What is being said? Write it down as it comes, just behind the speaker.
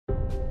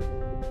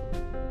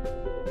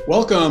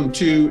Welcome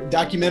to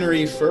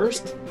Documentary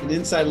First, an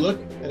inside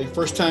look at a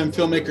first-time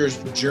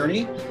filmmaker's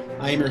journey.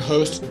 I am your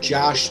host,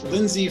 Josh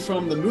Lindsay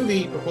from the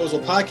Movie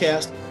Proposal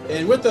Podcast,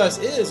 and with us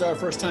is our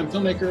first-time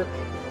filmmaker,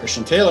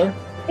 Christian Taylor.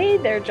 Hey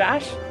there,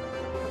 Josh.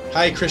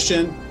 Hi,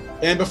 Christian.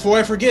 And before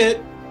I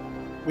forget,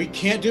 we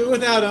can't do it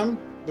without him,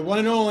 the one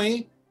and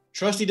only,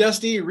 trusty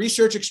dusty,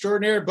 research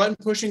extraordinaire,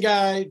 button-pushing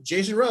guy,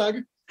 Jason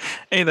Rugg.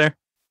 Hey there.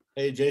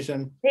 Hey,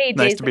 Jason. Hey,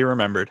 Nice Jason. to be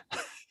remembered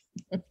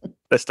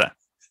this time.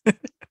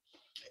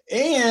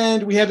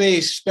 And we have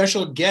a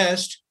special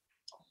guest,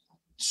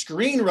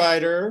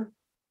 screenwriter,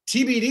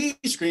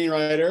 TBD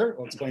screenwriter.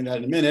 I'll explain that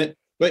in a minute.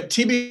 But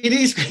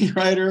TBD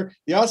screenwriter,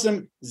 the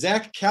awesome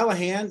Zach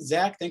Callahan.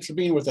 Zach, thanks for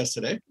being with us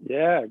today.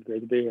 Yeah, great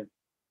to be here.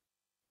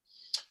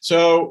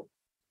 So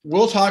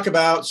we'll talk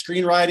about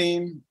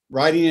screenwriting,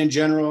 writing in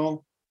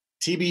general,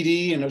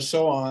 TBD, and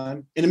so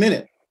on in a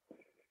minute.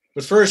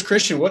 But first,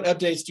 Christian, what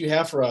updates do you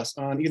have for us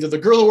on either The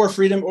Girl Who Wore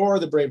Freedom or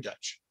The Brave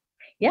Dutch?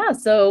 Yeah,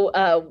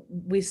 so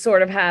we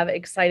sort of have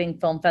exciting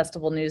film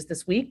festival news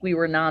this week. We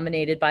were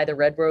nominated by the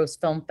Red Rose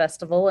Film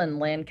Festival in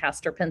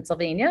Lancaster,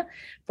 Pennsylvania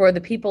for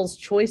the People's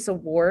Choice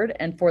Award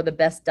and for the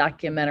Best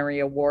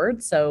Documentary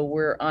Award. So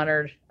we're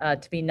honored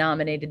to be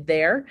nominated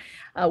there.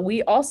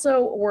 We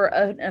also were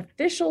an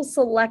official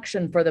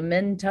selection for the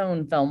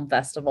Mentone Film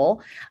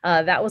Festival.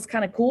 That was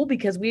kind of cool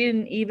because we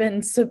didn't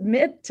even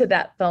submit to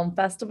that film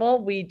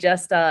festival. We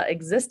just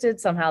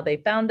existed. Somehow they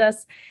found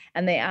us.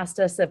 And they asked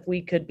us if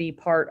we could be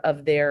part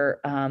of their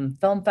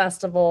film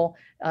festival.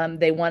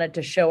 They wanted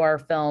to show our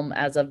film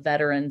as a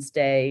Veterans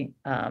Day,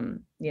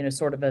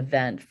 sort of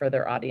event for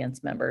their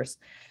audience members.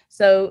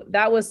 So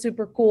that was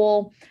super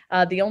cool.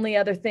 The only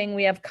other thing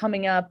we have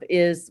coming up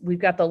is we've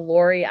got the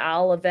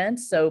L'Oreal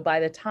event. So by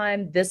the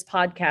time this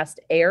podcast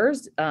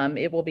airs,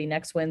 it will be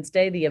next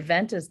Wednesday. The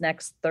event is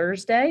next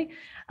Thursday.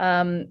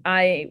 I'm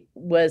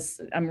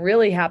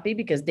really happy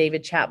because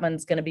David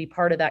Chapman's going to be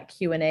part of that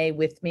Q&A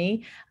with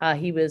me.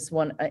 He was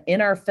one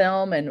in our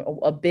film and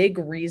a big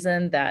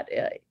reason that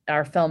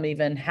our film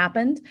even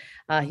happened.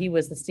 He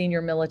was the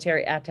senior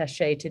military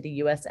attaché to the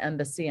U.S.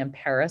 Embassy in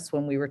Paris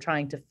when we were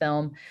trying to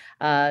film.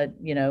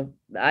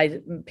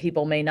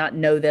 People may not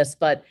know this,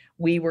 but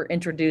we were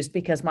introduced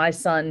because my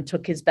son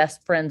took his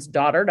best friend's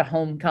daughter to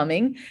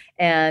homecoming,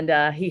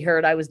 and he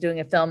heard I was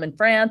doing a film in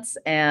France,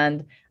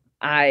 and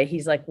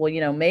he's like,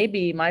 well,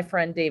 maybe my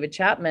friend David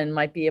Chapman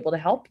might be able to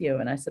help you.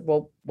 And I said,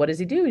 well, what does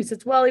he do? He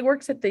says, well, he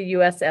works at the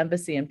U.S.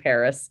 Embassy in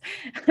Paris.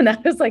 And I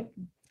was like,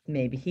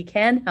 maybe he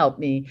can help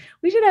me.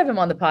 We should have him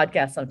on the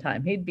podcast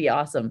sometime. He'd be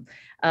awesome.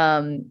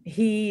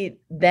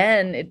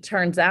 It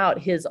turns out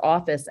his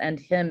office and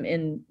him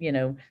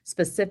in,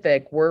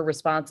 specific were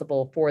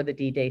responsible for the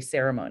D-Day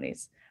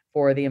ceremonies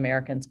for the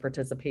Americans'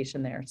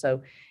 participation there. So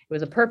it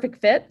was a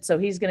perfect fit. So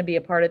he's going to be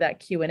a part of that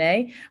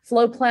Q&A.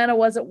 Flo Plana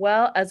wasn't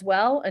as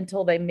well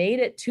until they made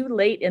it too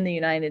late in the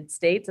United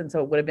States. And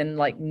so it would have been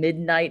like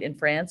midnight in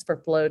France for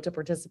Flo to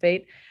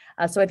participate.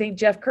 So I think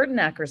Jeff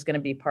Kurtenacker is going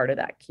to be part of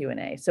that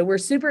Q&A. So we're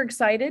super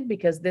excited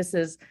because this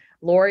is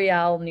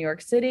L'Oreal New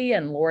York City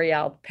and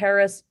L'Oreal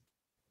Paris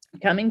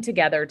coming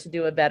together to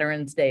do a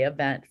Veterans Day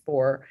event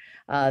for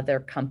their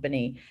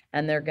company.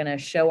 And they're going to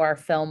show our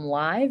film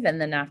live. And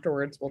then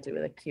afterwards, we'll do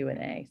the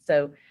Q&A.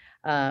 So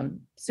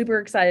super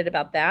excited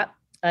about that.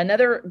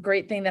 Another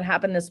great thing that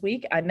happened this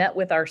week, I met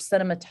with our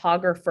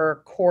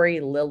cinematographer,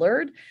 Corey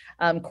Lillard.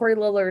 Corey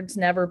Lillard's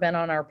never been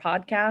on our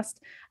podcast.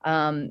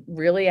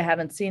 Really, I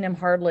haven't seen him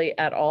hardly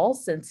at all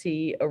since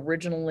he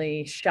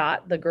originally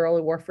shot The Girl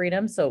Who Wore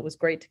Freedom. So it was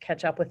great to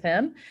catch up with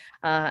him.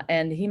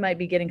 And he might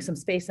be getting some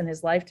space in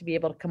his life to be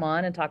able to come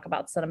on and talk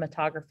about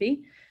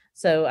cinematography.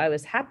 So I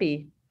was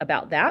happy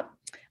about that.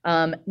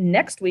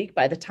 Next week,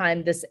 by the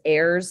time this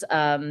airs,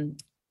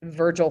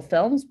 Virgil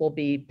Films will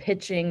be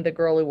pitching The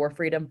Girl Who Wore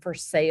Freedom for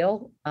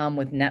sale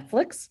with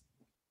Netflix.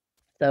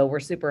 So we're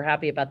super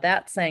happy about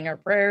that, saying our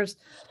prayers.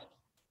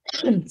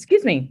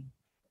 Excuse me.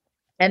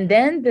 And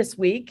then this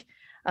week,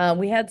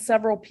 we had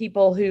several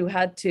people who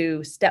had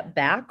to step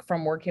back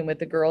from working with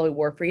The Girl Who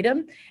Wore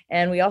Freedom.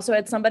 And we also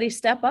had somebody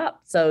step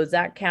up. So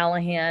Zach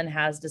Callahan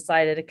has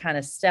decided to kind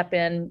of step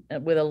in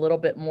with a little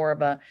bit more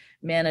of a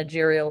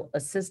managerial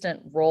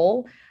assistant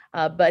role.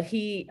 But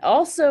he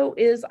also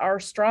is our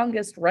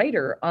strongest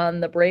writer on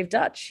The Brave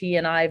Dutch. He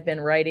and I have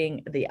been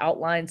writing the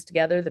outlines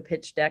together, the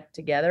pitch deck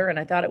together. And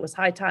I thought it was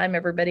high time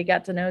everybody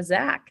got to know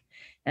Zach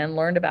and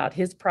learned about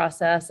his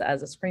process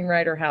as a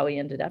screenwriter, how he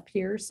ended up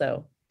here.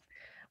 So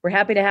we're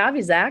happy to have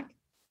you, Zach.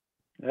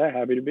 Yeah,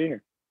 happy to be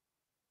here.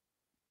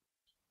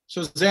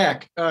 So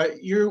Zach,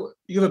 you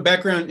have a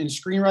background in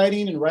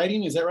screenwriting and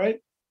writing, is that right?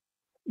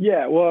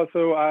 Yeah, well,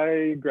 so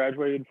I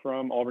graduated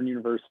from Auburn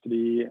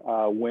University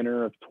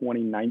winter of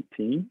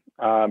 2019.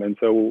 And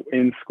so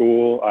in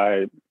school,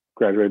 I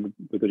graduated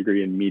with a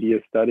degree in media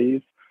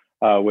studies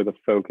with a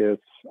focus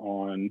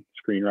on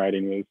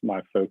screenwriting was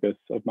my focus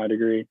of my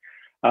degree.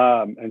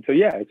 And so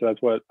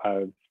that's what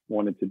I've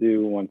wanted to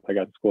do. Once I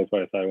got to school, that's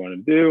what I decided I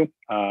wanted to do.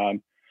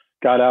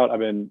 Got out, I've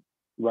been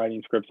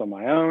writing scripts on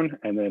my own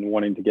and then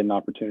wanting to get an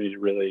opportunity to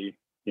really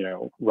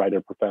write at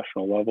a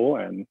professional level,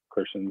 and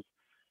Christian's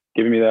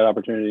giving me that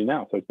opportunity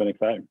now. So it's been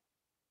exciting.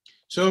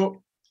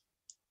 So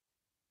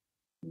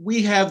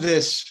we have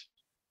this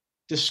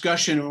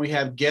discussion when we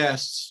have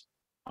guests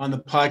on the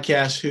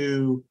podcast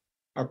who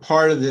are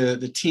part of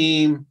the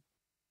team,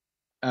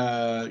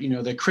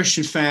 that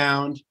Christian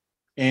found.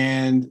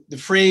 And the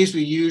phrase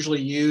we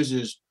usually use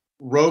is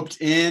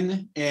roped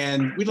in.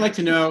 And we'd like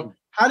to know,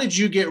 how did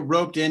you get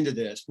roped into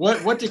this?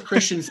 What did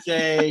Christian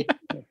say?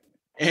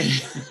 And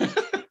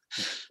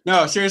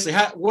no, seriously,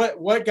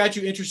 what got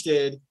you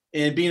interested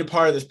in being a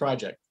part of this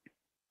project?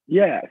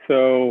 Yeah,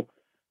 so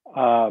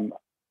a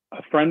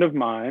friend of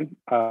mine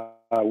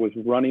was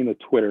running the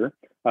Twitter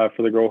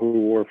for the Girl Who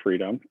Wore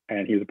Freedom,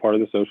 and he was a part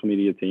of the social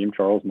media team,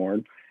 Charles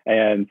Mord.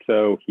 And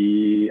so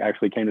he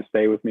actually came to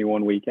stay with me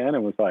one weekend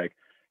and was like,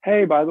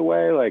 hey, by the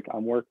way, like,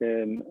 I'm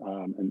working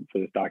for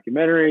this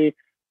documentary.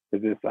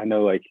 I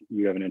know like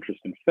you have an interest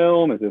in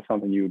film. Is this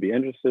something you would be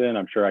interested in?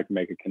 I'm sure I can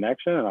make a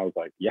connection. And I was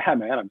like, yeah,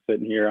 man, I'm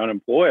sitting here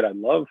unemployed. I'd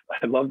love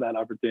that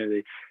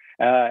opportunity.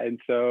 And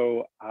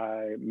so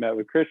I met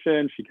with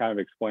Christian. She kind of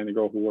explained the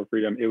Girl Who Wore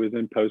Freedom. It was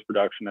in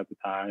post-production at the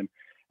time,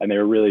 and they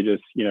were really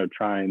just,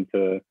 trying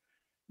to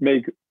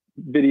make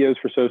videos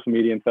for social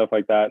media and stuff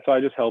like that. So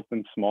I just helped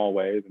in small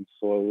ways, and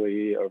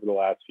slowly over the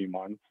last few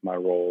months, my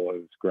role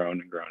has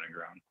grown and grown and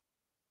grown.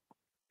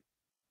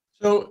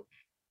 So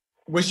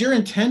was your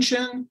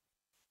intention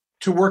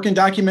to work in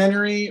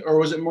documentary, or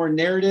was it more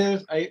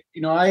narrative? I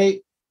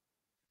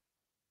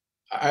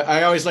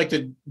always like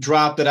to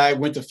drop that I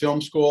went to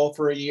film school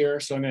for a year,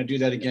 so I'm going to do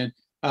that again.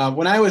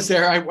 When I was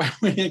there, I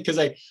went in because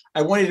I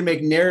wanted to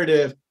make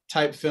narrative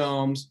type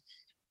films,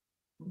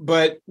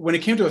 but when it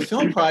came to a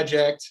film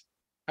project,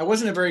 I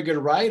wasn't a very good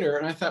writer,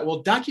 and I thought,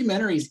 well,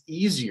 documentary is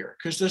easier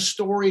because the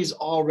story's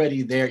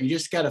already there. You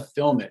just got to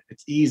film it.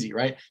 It's easy,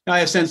 right? Now I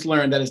have since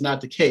learned that is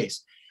not the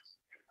case.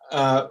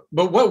 But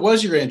what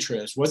was your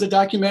interest? Was it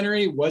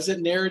documentary? Was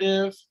it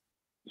narrative?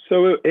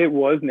 So it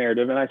was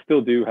narrative, and I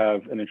still do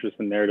have an interest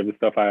in narrative. The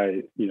stuff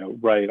I,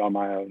 write on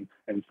my own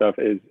and stuff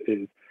is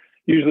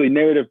usually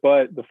narrative.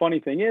 But the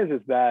funny thing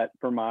is that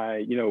for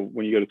my,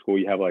 when you go to school,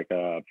 you have like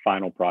a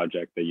final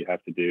project that you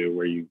have to do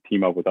where you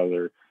team up with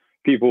other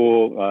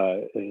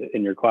people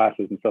in your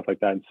classes and stuff like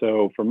that. And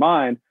so for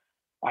mine,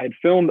 I had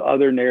filmed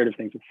other narrative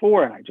things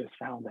before, and I just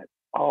found that,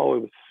 it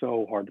was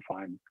so hard to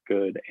find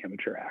good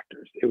amateur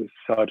actors. It was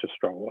such a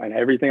struggle. And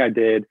everything I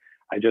did,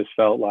 I just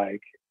felt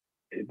like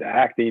the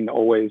acting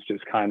always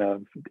just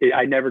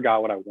I never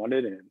got what I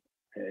wanted, and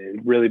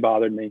it really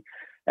bothered me.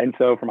 And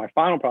so for my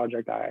final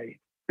project, I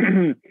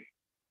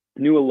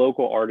knew a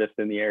local artist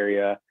in the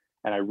area,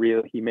 and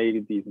he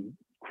made these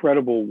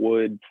incredible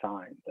wood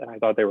signs. And I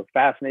thought they were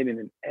fascinating.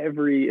 And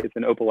it's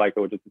in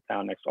Opelika, which is a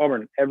town next to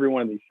Auburn. And every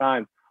one of these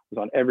signs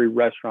was on every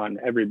restaurant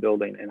and every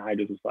building. And I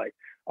just was like,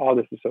 oh,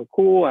 this is so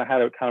cool. I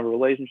had a kind of a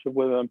relationship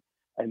with them.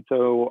 And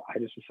so I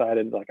just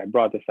decided, I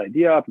brought this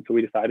idea up. And so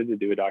we decided to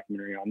do a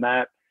documentary on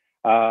that.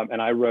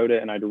 And I wrote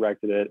it and I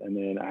directed it. And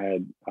then I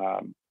had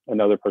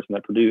another person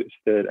that produced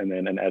it, and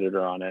then an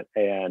editor on it.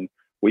 And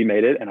we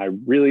made it, and I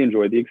really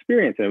enjoyed the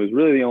experience. And it was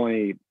really the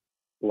only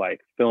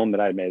film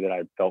that I made that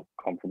I felt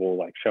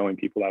comfortable showing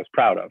people I was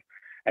proud of.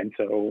 And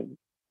so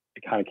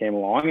it kind of came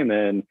along. And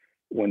then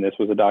when this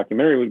was a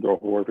documentary, with Girl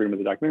Who Wore Freedom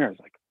as a documentary, I was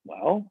like,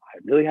 well, I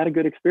really had a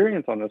good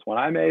experience on this one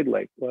I made.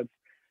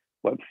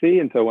 Let's see.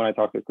 And so when I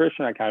talked to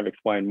Christian, I kind of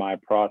explained my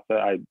process.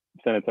 I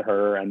sent it to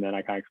her, and then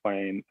I kind of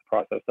explained the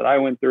process that I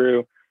went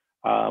through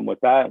with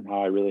that and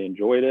how I really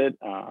enjoyed it.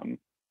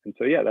 And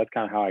so, yeah, that's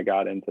kind of how I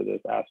got into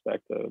this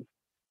aspect of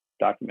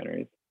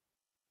documentaries.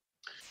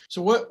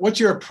 So what's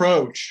your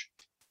approach?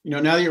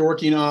 Now that you're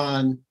working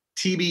on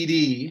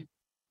TBD,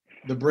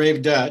 The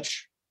Brave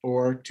Dutch,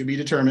 or to be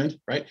determined,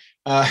 right?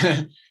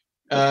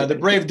 The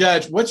Brave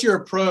Dutch, what's your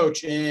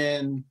approach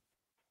in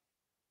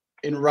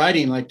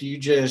writing? Do you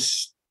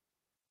just,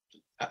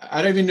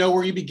 I don't even know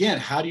where you begin.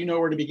 How do you know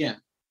where to begin?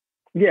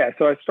 Yeah,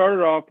 so I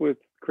started off with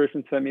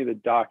Christian sent me the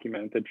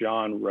document that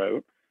John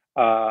wrote.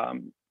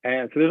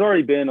 And so there's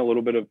already been a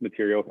little bit of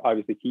material.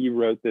 Obviously, he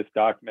wrote this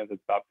document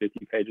that's about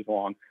 50 pages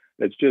long.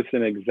 That's just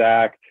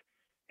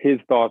his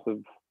thoughts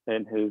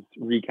and his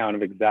recount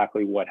of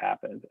exactly what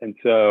happened. And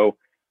so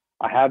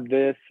I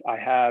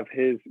have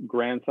his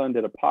grandson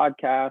did a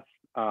podcast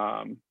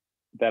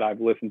that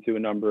I've listened to a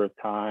number of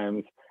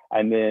times.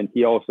 And then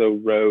he also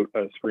wrote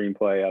a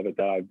screenplay of it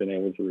that I've been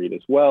able to read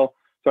as well.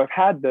 So I've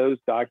had those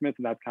documents,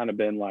 and that's kind of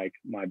been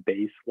my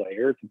base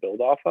layer to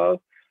build off of.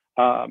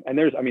 And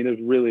there's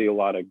really a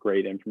lot of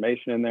great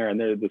information in there, and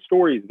the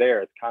story's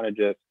there. It's kind of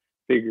just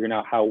figuring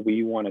out how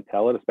we want to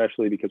tell it,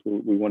 especially because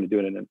we want to do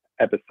it in an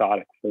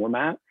episodic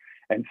format.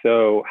 And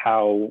so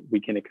how we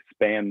can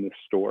expand the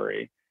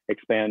story,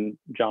 expand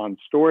John's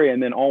story,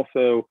 and then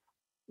also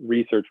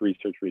research,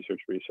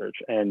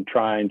 and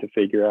trying to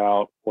figure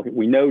out,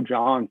 we know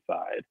John's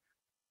side,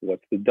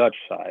 what's the Dutch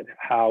side?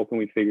 How can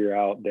we figure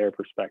out their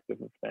perspective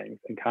of things,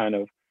 and kind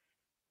of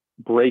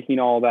breaking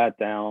all that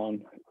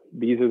down?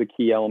 These are the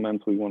key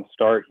elements. We want to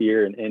start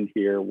here and end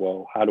here.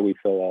 Well, how do we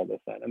fill all this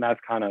in? And that's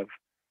kind of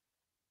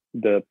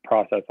the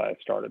process I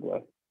started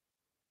with.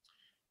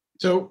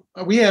 So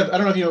we have, I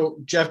don't know if you know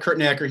Jeff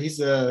Kurtnacker, he's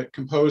the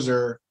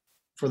composer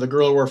for The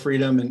Girl Who Wore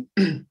Freedom,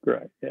 and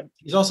Correct. Yeah.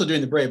 he's also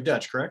doing The Brave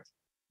Dutch, correct?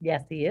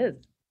 Yes, he is.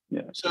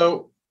 Yeah.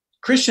 So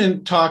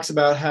Christian talks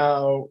about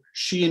how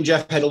she and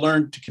Jeff had to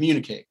learn to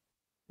communicate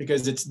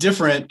because it's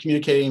different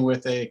communicating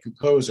with a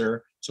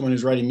composer, someone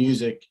who's writing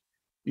music.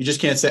 You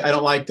just can't say, I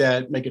don't like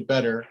that, make it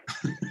better.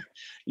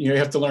 You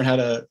have to learn how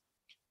to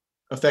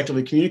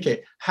effectively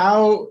communicate.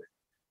 How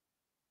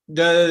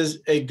does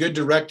a good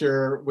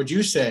director, would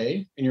you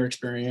say, in your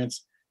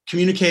experience,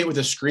 communicate with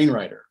a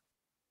screenwriter?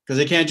 Because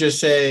they can't just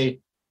say,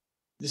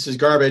 this is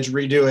garbage,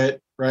 redo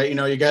it, right?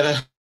 You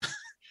gotta,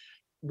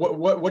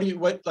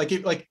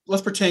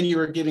 let's pretend you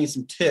were giving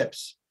some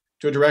tips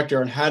to a director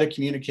on how to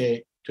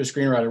communicate to a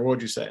screenwriter. What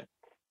would you say?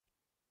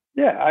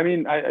 Yeah, I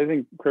mean, I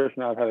think Chris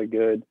and I have had a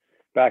good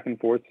back and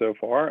forth so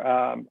far.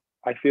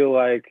 I feel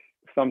like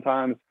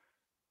sometimes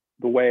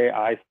the way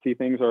I see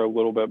things are a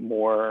little bit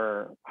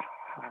more,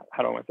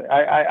 how do I want to say?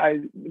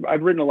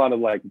 I've written a lot of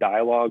like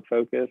dialogue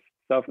focused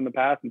stuff in the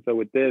past. And so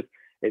with this,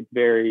 it's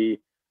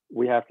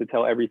we have to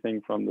tell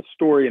everything from the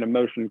story and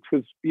emotion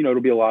because,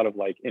 it'll be a lot of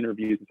like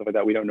interviews and stuff like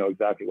that. We don't know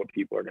exactly what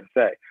people are going to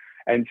say.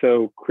 And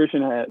so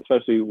Christian,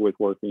 especially with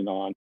working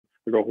on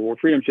The Girl Who Wore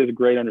Freedom, she has a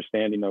great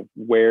understanding of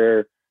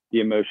where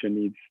the emotion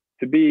needs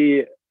to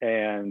be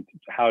and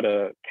how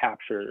to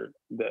capture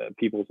the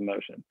people's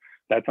emotion.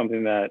 That's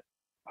something that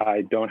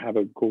I don't have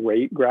a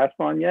great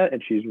grasp on yet.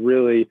 And she's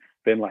really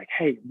been like,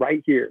 hey,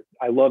 right here,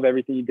 I love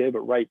everything you did,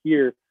 but right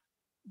here,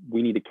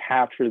 we need to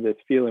capture this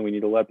feeling. We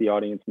need to let the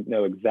audience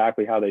know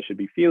exactly how they should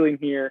be feeling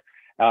here.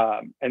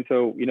 And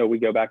so, we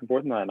go back and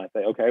forth on that, and I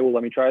say, okay, well,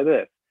 let me try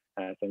this.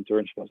 And I send to her,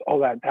 and she goes, oh,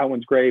 that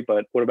one's great,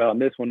 but what about on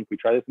this one? If we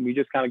try this, and we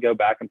just kind of go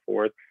back and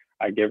forth.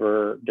 I give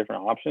her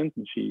different options,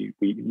 and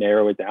we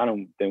narrow it down,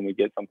 and then we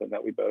get something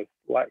that we both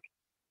like.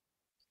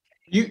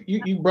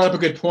 You brought up a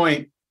good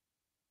point.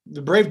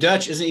 The Brave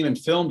Dutch isn't even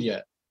filmed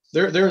yet.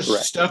 There's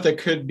Correct. Stuff that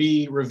could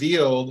be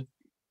revealed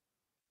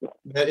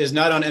that is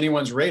not on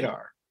anyone's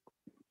radar.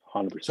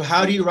 100%. So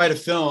how do you write a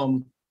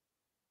film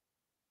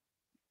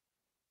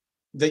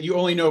that you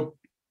only know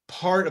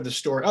part of the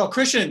story? Oh,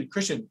 Christian,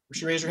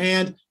 she raised her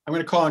hand. I'm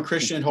going to call on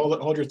Christian.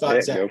 Hold your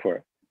thoughts. Yeah, go for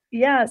it.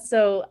 Yeah,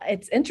 so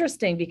it's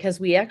interesting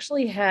because we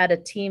actually had a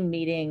team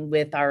meeting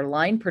with our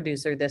line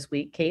producer this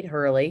week, Kate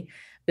Hurley,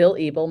 Bill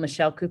Ebel,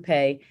 Michelle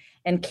Coupé.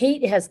 And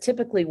Kate has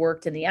typically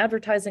worked in the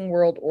advertising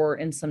world or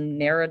in some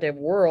narrative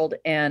world.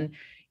 And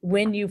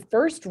when you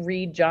first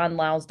read John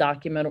Lau's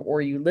document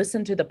or you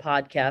listen to the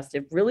podcast,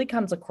 it really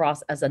comes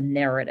across as a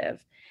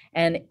narrative.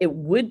 And it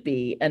would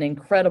be an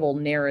incredible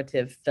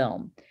narrative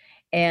film.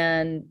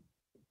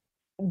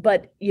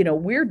 But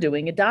we're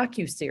doing a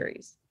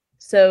docuseries.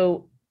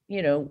 So,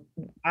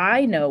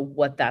 I know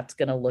what that's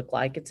going to look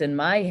like. It's in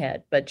my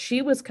head. But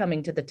she was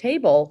coming to the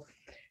table,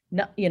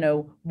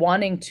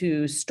 wanting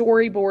to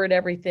storyboard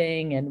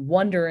everything and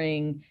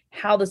wondering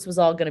how this was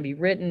all going to be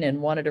written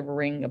and wanted to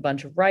bring a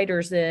bunch of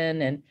writers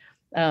in.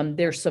 And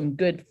there's some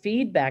good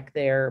feedback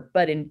there.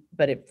 But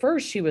at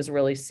first she was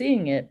really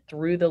seeing it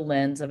through the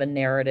lens of a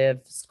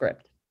narrative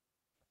script.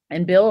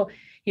 And Bill,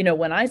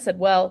 when I said,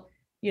 well,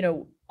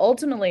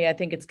 ultimately, I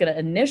think it's going to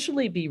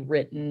initially be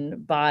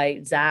written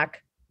by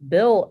Zach,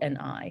 Bill, and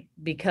I,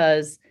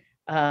 because,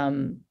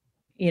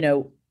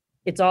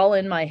 it's all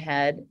in my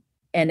head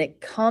and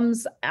it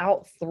comes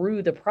out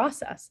through the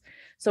process.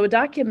 So a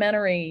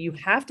documentary, you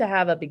have to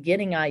have a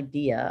beginning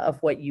idea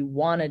of what you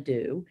want to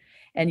do,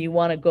 and you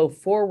want to go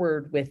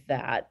forward with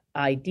that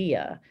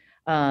idea.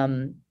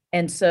 And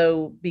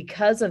so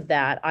because of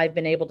that, I've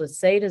been able to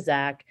say to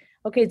Zach,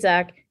 okay,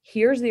 Zach,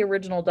 here's the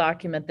original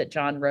document that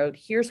John wrote.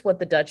 Here's what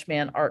the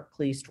Dutchman Art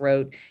Kleist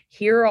wrote.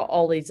 Here are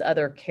all these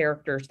other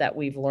characters that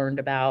we've learned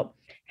about.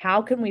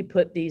 How can we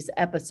put these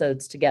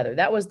episodes together?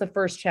 That was the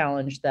first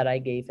challenge that I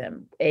gave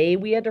him. A,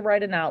 we had to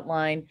write an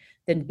outline.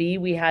 Then B,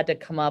 we had to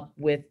come up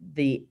with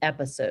the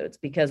episodes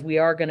because we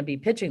are going to be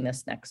pitching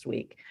this next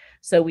week.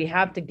 So we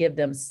have to give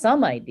them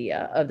some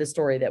idea of the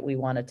story that we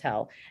want to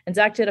tell. And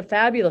Zach did a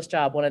fabulous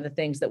job. One of the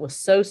things that was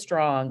so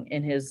strong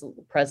in his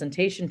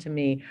presentation to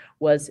me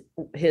were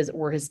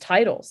his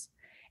titles.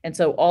 And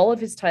so all of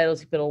his titles,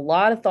 he put a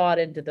lot of thought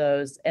into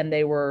those, and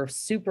they were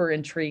super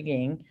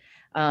intriguing.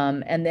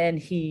 And then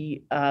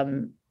he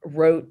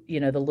wrote,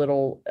 the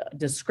little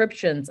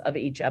descriptions of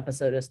each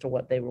episode as to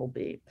what they will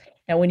be.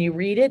 Now, when you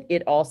read it,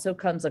 it also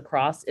comes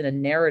across in a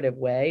narrative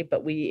way,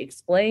 but we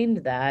explained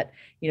that,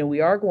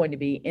 we are going to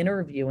be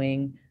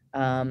interviewing,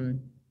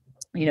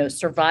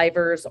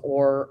 survivors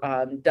or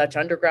Dutch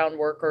underground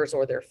workers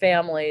or their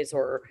families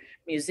or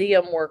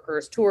museum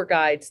workers, tour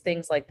guides,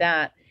 things like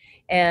that.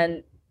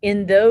 And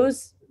in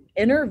those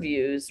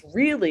interviews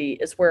really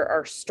is where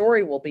our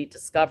story will be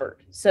discovered.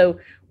 So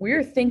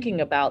we're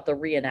thinking about the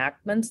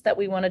reenactments that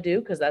we want to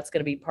do, because that's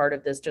going to be part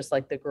of this, just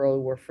like The Girl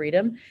Who Wore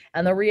Freedom.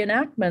 And the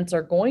reenactments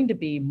are going to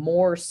be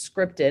more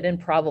scripted and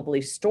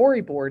probably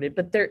storyboarded,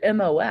 but they're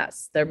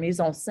MOS, they're mise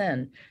en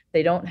scène.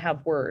 They don't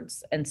have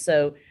words. And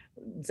so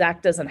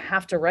Zach doesn't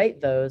have to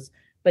write those,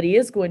 but he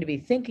is going to be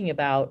thinking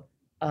about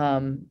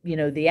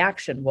the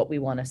action, what we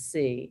want to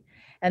see.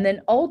 And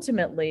then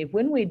ultimately,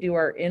 when we do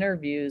our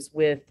interviews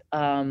with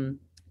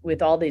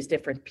all these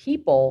different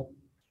people,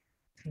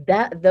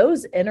 that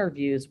those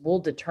interviews will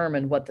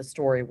determine what the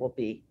story will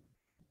be.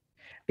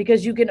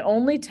 Because you can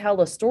only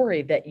tell a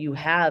story that you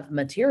have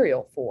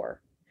material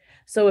for.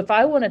 So if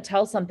I want to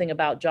tell something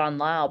about John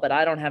Lau, but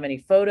I don't have any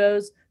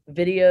photos,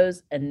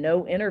 videos, and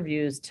no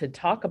interviews to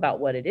talk about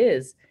what it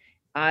is,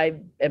 I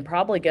am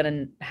probably going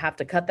to have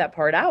to cut that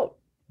part out,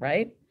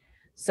 right?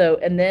 So,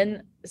 and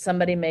then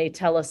somebody may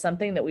tell us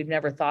something that we've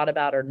never thought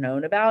about or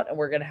known about, and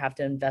we're going to have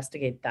to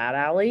investigate that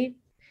alley.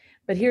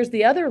 But here's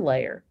the other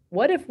layer.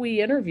 What if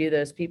we interview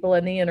those people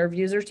and the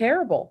interviews are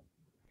terrible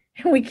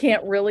and we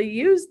can't really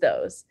use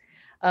those?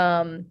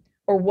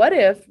 Or what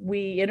if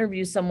we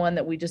interview someone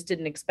that we just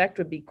didn't expect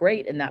would be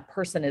great and that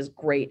person is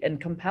great and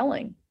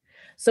compelling?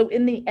 So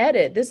in the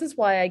edit, this is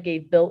why I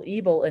gave Bill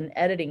Ebel an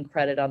editing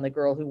credit on The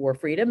Girl Who Wore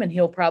Freedom, and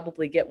he'll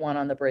probably get one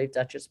on The Brave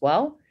Dutch as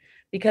well,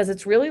 because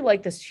it's really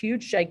like this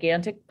huge,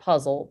 gigantic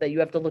puzzle that you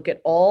have to look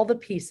at all the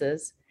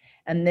pieces,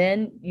 and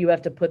then you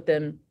have to put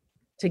them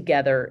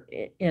together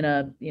in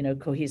a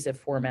cohesive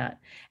format.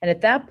 And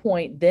at that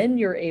point, then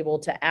you're able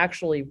to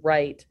actually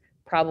write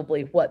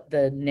probably what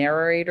the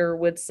narrator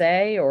would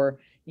say, or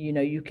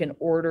you can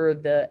order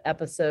the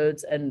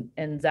episodes,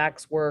 and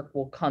Zach's work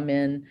will come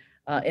in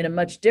a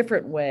much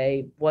different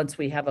way once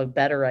we have a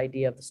better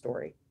idea of the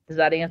story. Does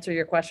that answer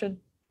your question?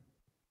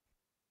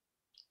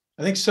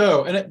 I think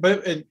so.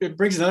 But it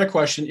brings another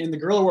question. In The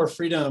Girl Who Wore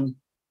Freedom,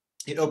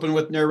 it opened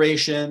with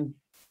narration.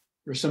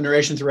 There's some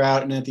narration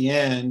throughout, and at the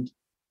end,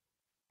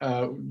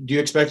 do you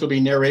expect there'll be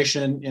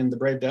narration in The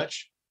Brave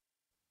Dutch?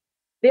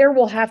 There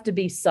will have to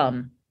be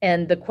some.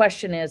 And the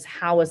question is,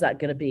 how is that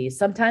going to be?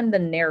 Sometimes the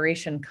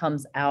narration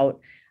comes out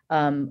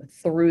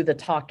through the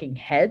talking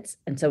heads.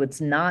 And so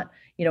it's not,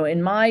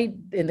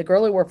 in The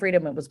Girl Who Wore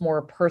Freedom, it was more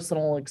a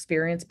personal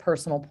experience,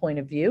 personal point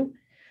of view.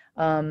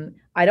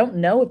 I don't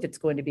know if it's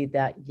going to be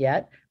that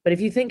yet, but if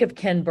you think of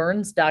Ken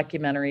Burns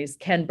documentaries,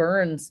 Ken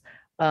Burns,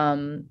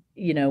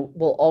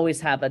 will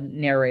always have a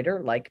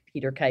narrator like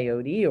Peter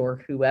Coyote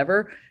or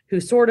whoever,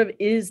 who sort of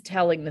is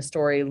telling the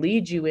story,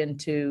 leads you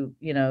into,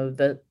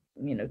 the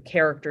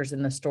characters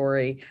in the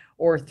story,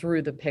 or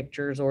through the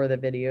pictures or the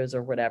videos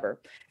or whatever.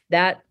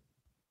 That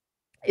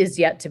is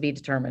yet to be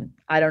determined.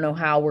 I don't know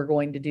how we're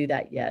going to do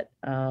that yet.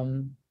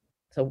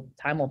 So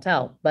time will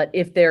tell. But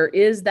if there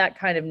is that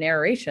kind of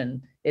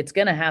narration, it's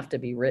going to have to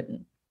be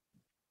written.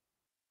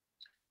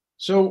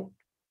 So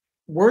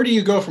where do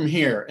you go from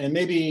here? And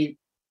maybe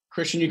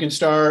Christian, you can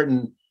start,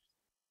 and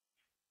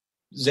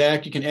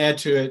Zach, you can add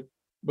to it.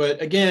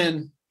 But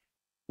again,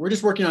 we're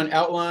just working on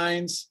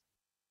outlines.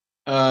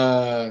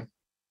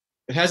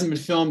 It hasn't been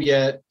filmed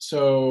yet.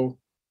 So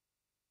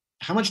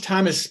how much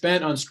time is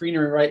spent on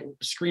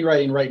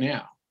screenwriting right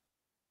now?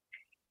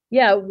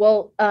 Yeah,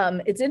 well,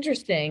 it's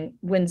interesting.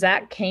 When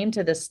Zach came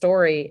to this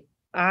story,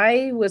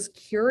 I was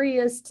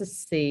curious to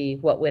see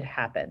what would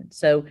happen.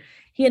 So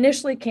he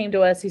initially came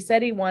to us. He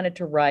said he wanted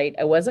to write.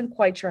 I wasn't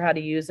quite sure how to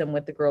use him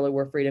with The Girl Who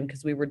Wore Freedom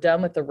because we were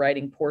done with the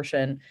writing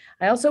portion.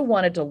 I also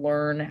wanted to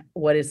learn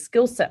what his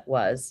skill set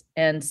was.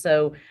 And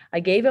so I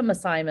gave him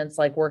assignments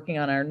like working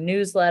on our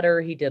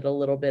newsletter. He did a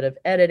little bit of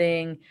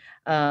editing.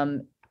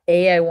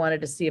 I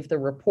wanted to see if the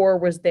rapport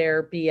was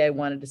there. B, I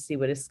wanted to see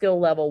what his skill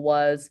level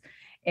was.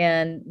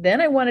 And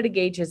then I wanted to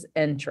gauge his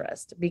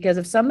interest, because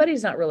if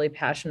somebody's not really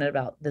passionate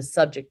about the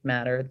subject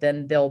matter,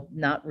 then they'll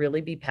not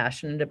really be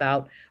passionate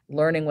about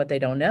learning what they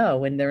don't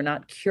know, and they're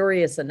not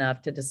curious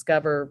enough to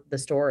discover the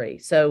story.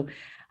 So,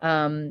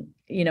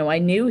 I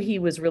knew he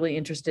was really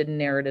interested in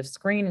narrative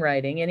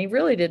screenwriting, and he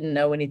really didn't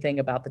know anything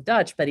about the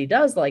Dutch, but he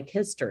does like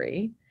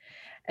history.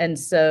 And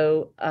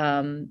so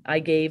I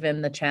gave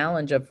him the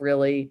challenge of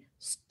really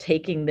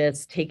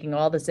taking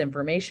all this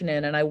information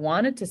in, and I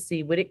wanted to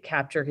see, would it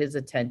capture his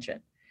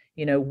attention?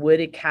 Would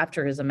it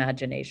capture his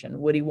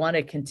imagination? Would he want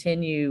to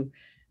continue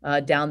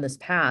down this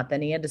path?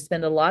 And he had to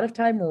spend a lot of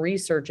time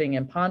researching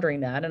and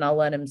pondering that, and I'll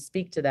let him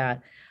speak to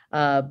that.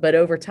 But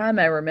over time,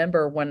 I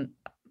remember when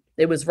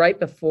it was right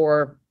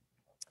before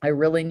I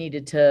really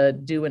needed to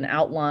do an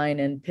outline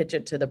and pitch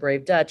it to the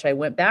Brave Dutch, I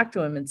went back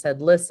to him and said,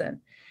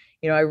 listen,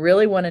 I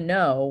really want to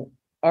know,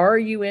 are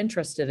you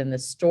interested in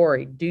this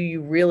story? Do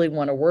you really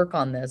want to work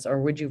on this, or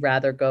would you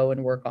rather go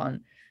and work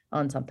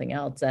on something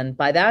else? And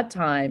by that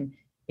time,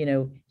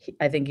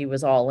 I think he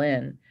was all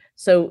in.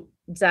 So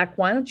Zach,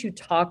 why don't you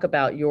talk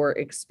about your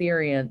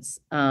experience?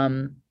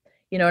 And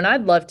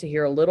I'd love to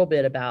hear a little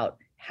bit about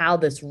how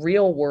this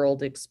real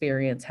world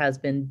experience has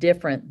been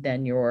different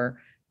than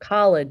your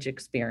college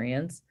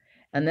experience.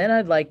 And then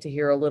I'd like to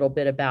hear a little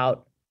bit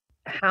about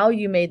how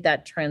you made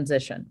that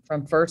transition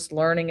from first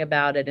learning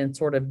about it and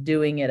sort of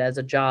doing it as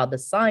a job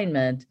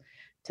assignment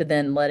to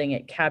then letting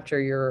it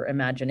capture your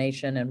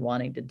imagination and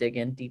wanting to dig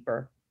in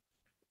deeper.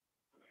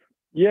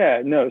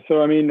 Yeah, no.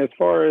 So, as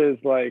far as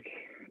like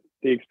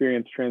the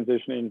experience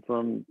transitioning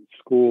from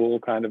school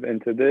kind of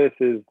into this,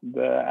 is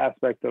the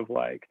aspect of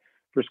like,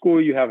 for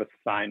school, you have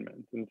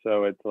assignments. And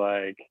so it's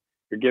like,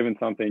 you're given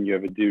something, you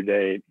have a due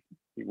date,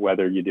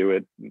 whether you do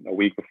it a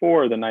week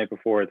before or the night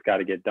before, it's got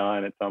to get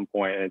done at some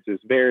point. And it's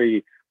just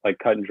very like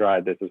cut and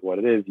dry. This is what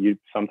it is.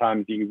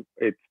 Sometimes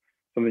it's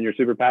something you're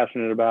super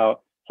passionate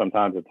about.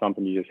 Sometimes it's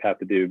something you just have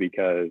to do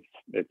because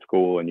it's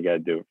cool and you got to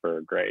do it for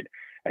a grade.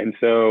 And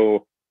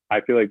so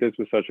I feel like this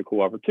was such a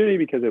cool opportunity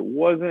because it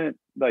wasn't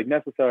like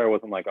necessarily, I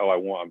wasn't like, oh,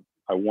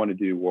 I want to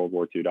do World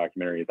War II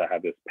documentaries. I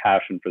have this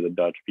passion for the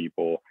Dutch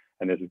people,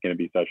 and this is going to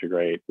be such a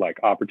great like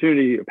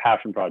opportunity, a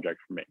passion project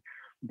for me.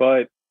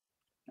 But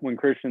when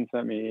Christian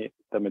sent me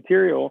the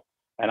material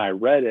and I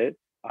read it,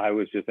 I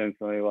was just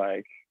instantly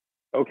like,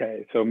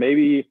 okay, so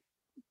maybe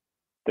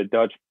the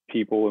Dutch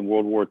people in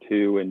World War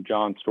II and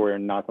John's story are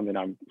not something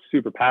I'm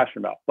super passionate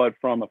about. But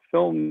from a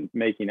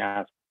filmmaking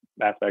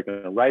aspect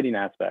and a writing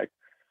aspect,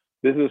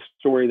 this is a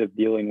story that's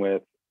dealing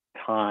with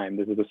time.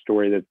 This is a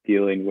story that's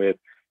dealing with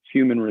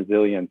human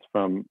resilience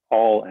from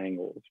all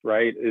angles,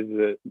 right?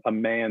 Is a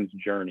man's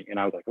journey. And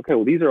I was like, okay,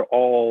 well, these are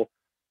all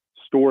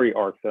story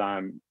arcs that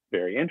I'm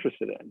very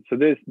interested in. So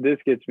this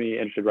gets me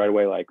interested right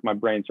away. Like my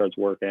brain starts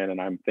working and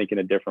I'm thinking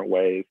of different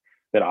ways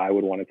that I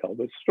would want to tell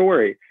this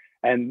story.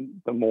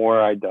 And the more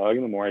I dug,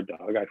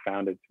 I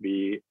found it to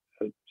be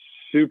a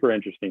super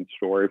interesting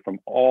story from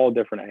all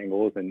different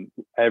angles and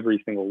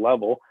every single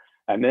level.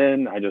 And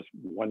then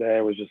one day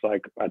I was just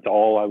like, that's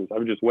all I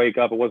would just wake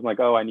up. It wasn't like,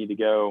 oh, I need to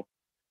go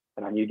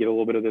and I need to get a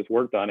little bit of this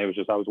work done. It was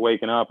just, I was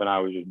waking up and I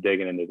was just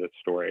digging into this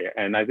story.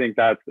 And I think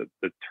that's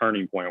the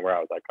turning point where I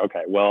was like,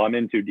 okay, well, I'm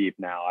in too deep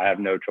now. I have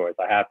no choice.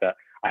 I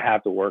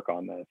have to work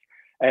on this.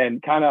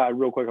 And kind of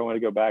real quick, I want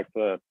to go back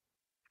to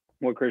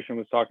what Christian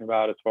was talking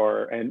about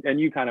and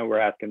you kind of were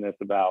asking this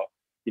about,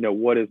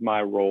 what is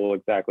my role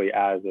exactly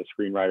as a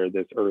screenwriter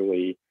this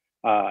early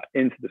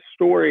into the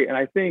story? And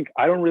I think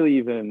I don't really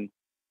even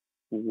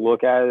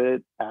look at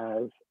it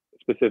as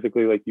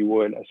specifically like you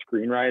would a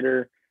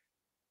screenwriter,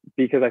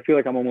 because I feel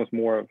like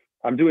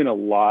I'm doing a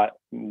lot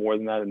more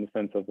than that in the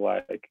sense of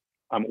like,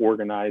 I'm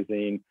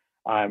organizing,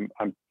 I'm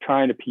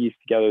trying to piece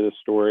together the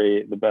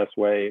story the best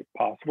way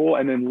possible.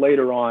 And then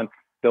later on,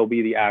 there'll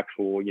be the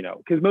actual,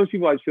 because most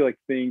people I feel like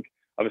think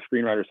of a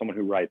screenwriter as someone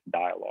who writes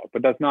dialogue,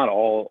 but that's not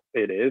all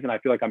it is. And I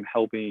feel like I'm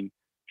helping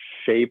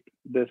shape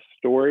this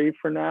story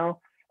for now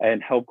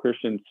and help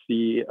Christian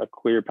see a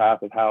clear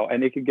path of how,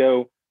 and it could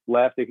go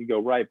left, it could go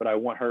right, but I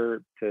want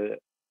her to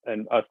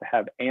and us to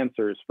have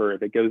answers for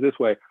if it goes this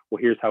way,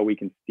 well, here's how we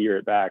can steer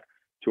it back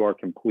to our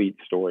complete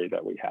story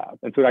that we have.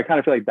 And so I kind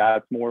of feel like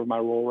that's more of my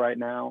role right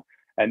now.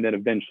 And then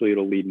eventually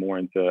it'll lead more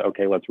into,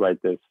 okay, let's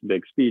write this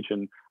big speech.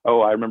 And,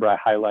 oh, I remember I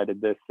highlighted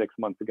this 6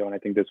 months ago, and I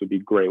think this would be a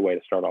great way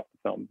to start off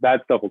the film.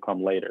 That stuff will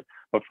come later.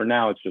 But for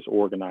now, it's just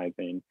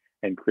organizing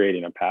and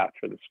creating a path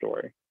for the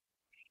story.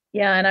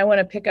 Yeah, and I want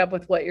to pick up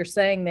with what you're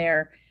saying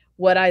there.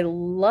 What I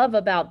love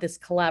about this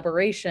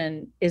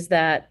collaboration is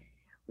that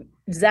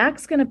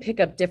Zach's going to pick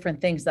up different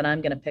things that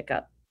I'm going to pick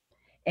up.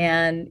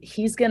 And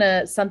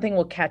something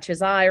will catch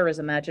his eye or his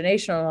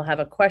imagination, or he'll have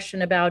a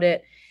question about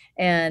it.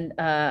 And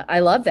I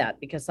love that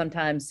because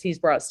sometimes he's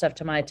brought stuff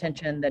to my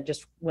attention that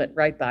just went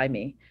right by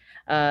me.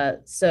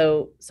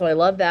 So I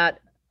love that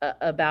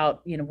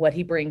about, what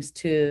he brings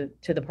to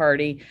the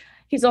party.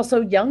 He's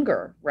also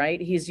younger, right?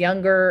 He's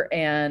younger,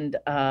 and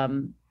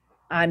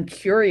I'm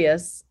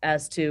curious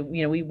as to,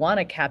 we want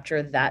to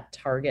capture that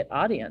target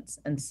audience.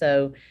 And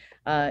so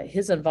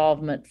his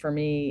involvement for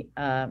me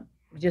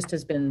just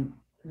has been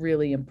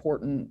really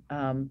important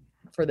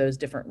for those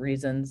different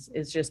reasons.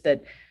 It's just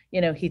that,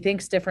 he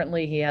thinks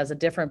differently. He has a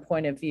different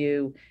point of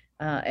view,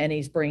 and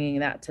he's bringing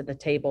that to the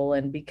table.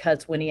 And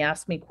because when he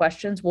asks me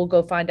questions, we'll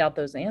go find out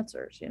those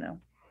answers,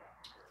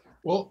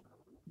 Well,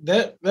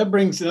 that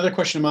brings another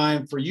question to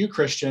mind for you,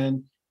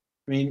 Christian.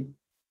 I mean,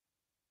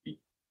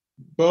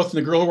 both in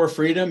The Girl Who Wore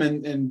Freedom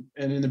and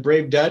in The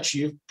Brave Dutch,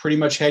 you've pretty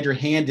much had your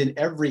hand in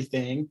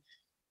everything.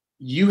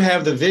 You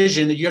have the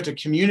vision that you have to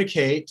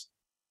communicate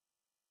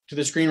to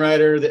the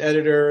screenwriter, the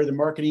editor, the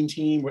marketing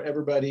team,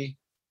 everybody,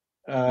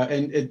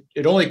 and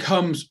it only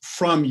comes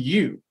from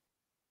you.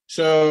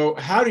 So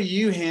how do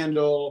you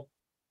handle,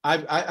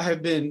 I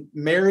have been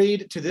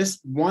married to this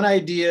one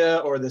idea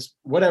or this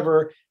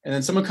whatever, and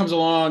then someone comes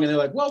along and they're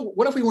like, well,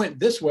 what if we went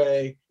this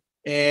way?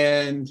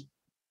 And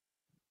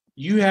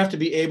you have to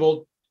be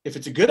able, if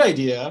it's a good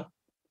idea,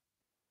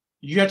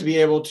 you have to be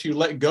able to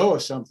let go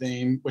of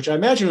something, which I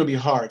imagine will be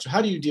hard. So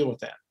how do you deal with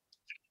that?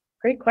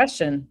 Great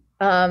question.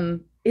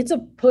 It's a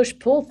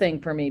push-pull thing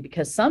for me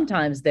because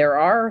sometimes there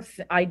are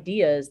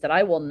ideas that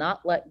I will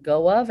not let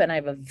go of, and I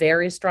have a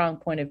very strong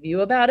point of view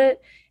about it,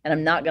 and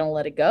I'm not going to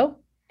let it go.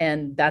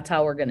 And that's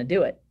how we're going to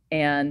do it.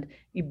 And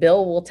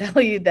Bill will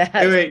tell you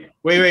that.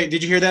 Wait.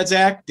 Did you hear that,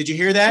 Zach? Did you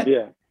hear that?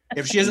 Yeah.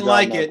 If she doesn't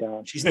like it,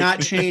 she's not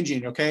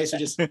changing. Okay. So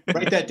just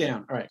write that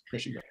down. All right,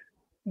 Christian, go.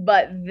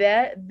 But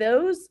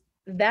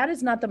that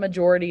is not the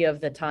majority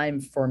of the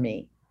time for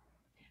me.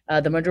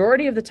 The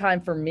majority of the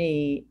time for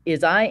me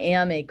is I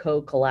am a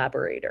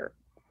co-collaborator,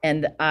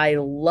 and I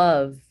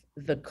love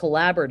the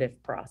collaborative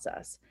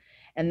process.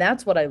 And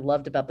that's what I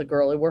loved about The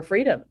Girl Who Wore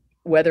Freedom,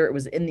 whether it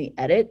was in the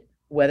edit,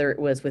 whether it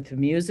was with the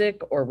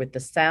music or with the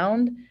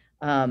sound.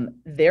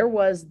 There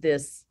was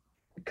this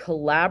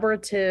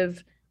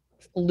collaborative,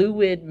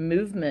 fluid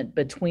movement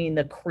between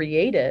the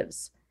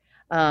creatives.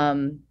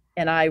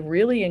 And I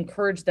really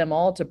encourage them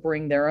all to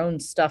bring their own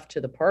stuff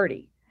to the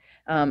party.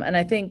 And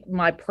I think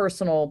my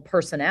personal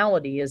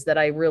personality is that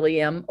I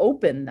really am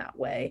open that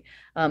way.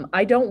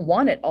 I don't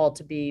want it all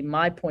to be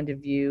my point of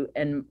view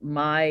and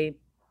my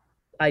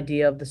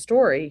idea of the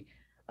story.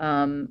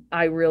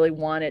 I really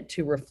want it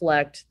to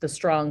reflect the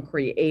strong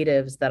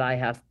creatives that I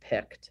have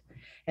picked.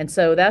 And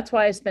so that's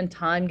why I spend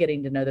time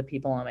getting to know the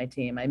people on my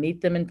team. I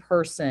meet them in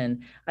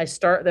person. I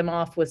start them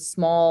off with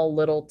small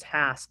little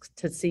tasks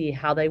to see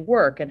how they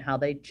work and how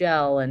they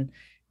gel and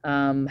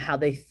how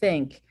they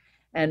think.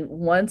 And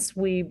once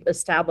we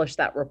establish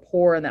that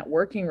rapport and that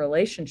working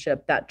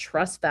relationship, that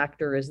trust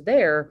factor is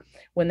there.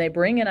 When they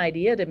bring an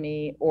idea to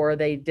me or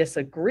they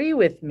disagree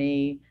with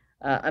me,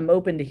 I'm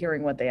open to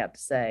hearing what they have to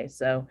say.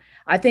 So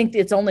I think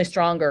it's only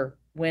stronger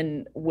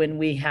when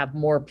we have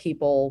more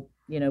people,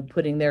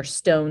 putting their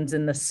stones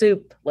in the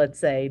soup, let's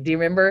say. Do you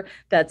remember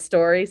that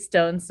story,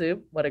 Stone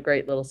Soup? What a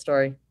great little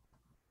story.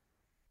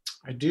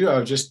 I do. I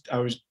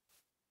was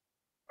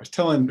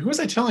telling, who was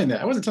I telling that?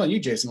 I wasn't telling you,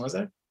 Jason, was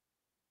I? I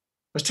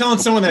was telling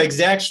someone that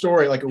exact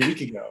story like a week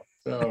ago.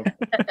 So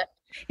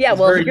yeah,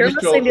 well, if you're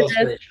listening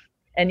to this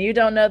and you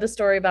don't know the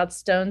story about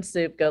Stone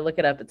Soup, go look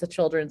it up. It's a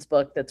children's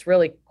book that's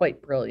really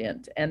quite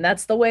brilliant. And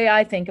that's the way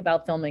I think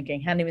about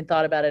filmmaking. Hadn't even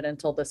thought about it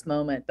until this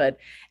moment, but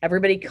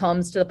everybody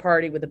comes to the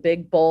party with a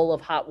big bowl of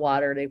hot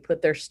water. They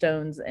put their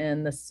stones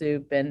in the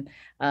soup and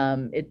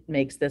it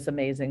makes this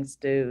amazing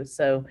stew.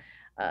 So,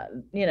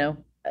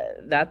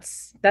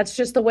 that's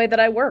just the way that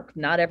I work.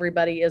 Not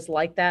everybody is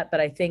like that, but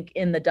I think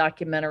in the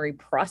documentary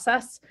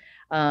process,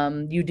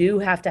 you do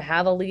have to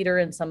have a leader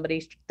and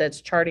somebody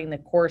that's charting the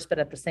course, but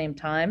at the same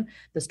time,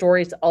 the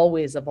story's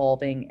always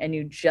evolving and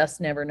you just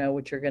never know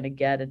what you're going to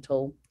get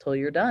until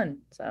you're done.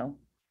 So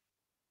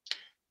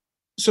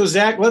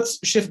Zach, let's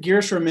shift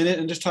gears for a minute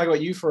and just talk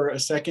about you for a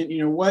second.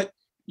 What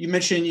you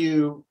mentioned,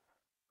 you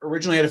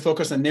originally had a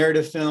focus on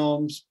narrative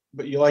films,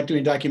 but you like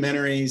doing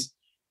documentaries.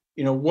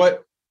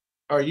 What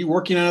are you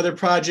working on other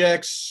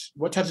projects?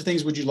 What types of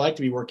things would you like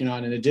to be working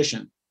on in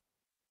addition?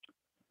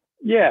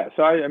 Yeah,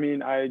 so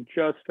I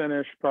just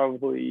finished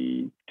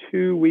probably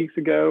 2 weeks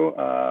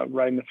ago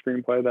writing the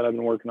screenplay that I've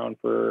been working on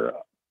for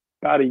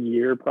about a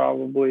year,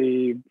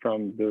 probably,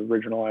 from the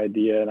original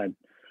idea. And I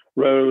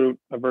wrote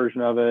a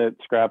version of it,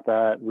 scrapped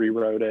that,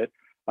 rewrote it.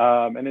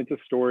 And it's a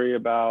story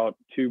about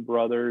two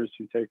brothers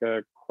who take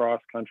a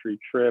cross-country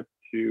trip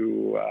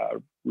to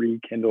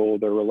rekindle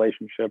their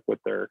relationship with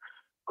their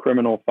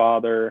criminal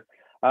father.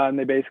 And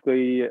they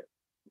basically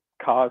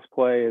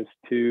cosplay as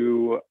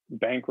two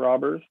bank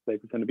robbers. They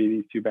pretend to be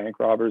these two bank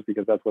robbers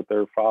because that's what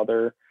their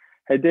father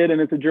had did.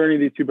 And it's a journey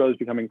of these two brothers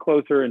becoming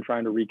closer and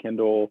trying to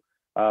rekindle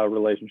a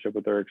relationship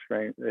with their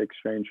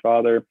estranged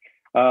father.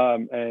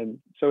 And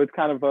so it's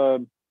kind of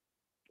a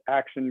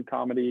action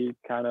comedy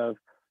kind of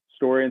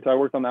story. And so I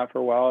worked on that for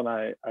a while and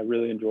I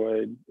really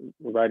enjoyed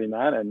writing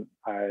that. And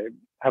I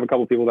have a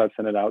couple of people that I've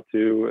sent it out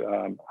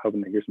to,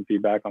 hoping to hear some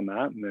feedback on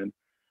that and then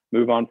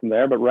move on from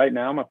there. But right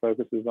now my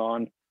focus is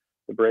on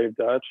The Brave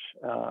Dutch,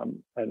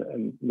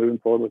 and moving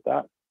forward with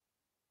that.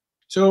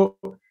 So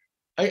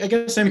I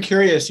guess I'm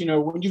curious,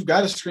 when you've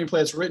got a screenplay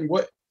that's written,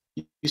 what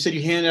you said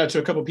you hand it out to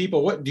a couple of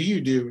people, what do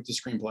you do with the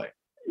screenplay?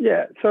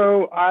 Yeah,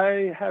 so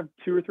I have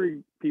 2 or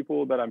 3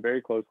 people that I'm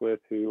very close with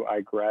who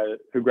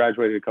who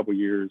graduated a couple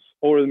years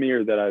older than me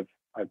or that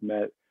I've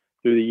met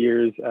through the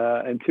years,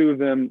 and 2 of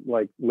them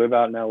live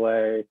out in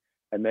LA,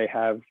 and they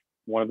have,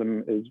 one of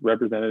them is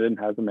represented and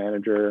has a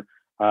manager.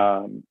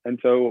 And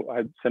so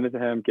I send it to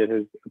him, get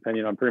his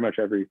opinion on pretty much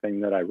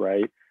everything that I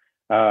write.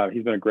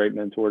 He's been a great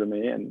mentor to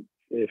me. And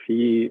if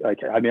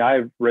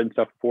I've written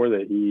stuff before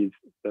that he's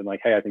been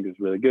like, hey, I think this is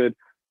really good.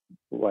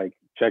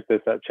 Check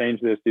this out, change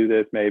this, do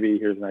this, maybe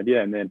here's an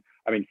idea. And then,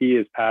 he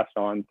has passed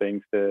on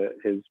things to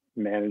his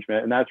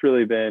management. And that's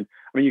really been,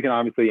 you can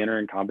obviously enter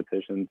in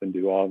competitions and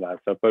do all of that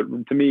stuff. But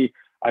to me,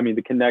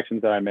 the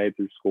connections that I made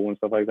through school and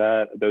stuff like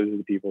that, those are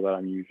the people that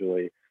I'm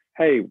usually,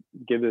 hey,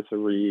 give this a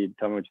read,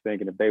 tell me what you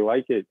think. And if they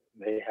like it,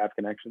 they have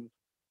connections,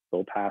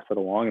 they'll pass it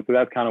along. And so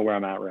that's kind of where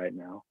I'm at right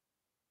now.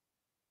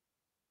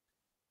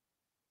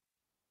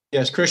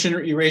 Yes,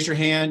 Christian, you raised your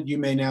hand. You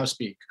may now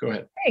speak. Go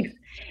ahead. Thanks.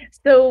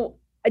 So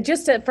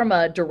just from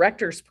a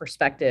director's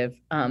perspective,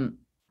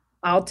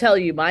 I'll tell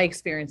you my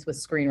experience with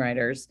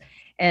screenwriters,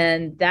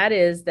 and that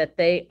is that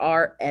they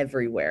are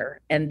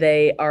everywhere and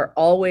they are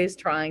always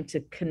trying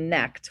to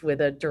connect with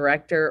a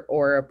director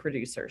or a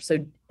producer.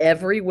 So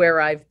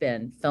everywhere I've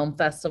been, film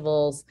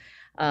festivals,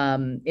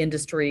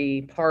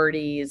 industry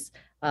parties,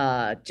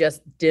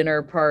 just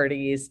dinner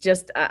parties,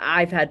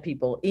 I've had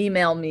people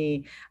email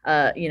me,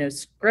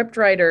 script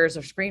writers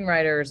or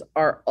screenwriters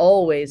are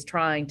always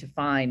trying to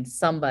find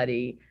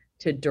somebody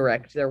to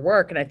direct their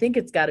work. And I think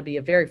it's got to be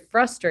a very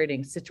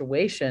frustrating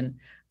situation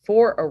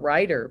for a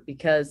writer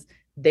because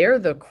they're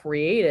the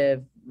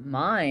creative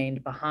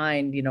mind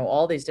behind,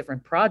 all these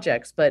different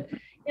projects. But,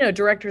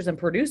 directors and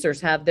producers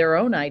have their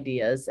own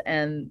ideas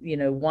and,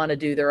 want to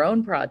do their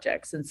own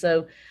projects. And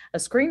so a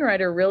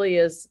screenwriter really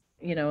is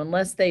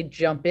unless they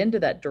jump into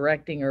that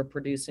directing or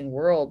producing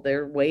world,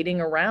 they're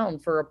waiting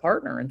around for a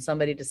partner and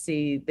somebody to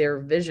see their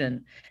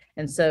vision.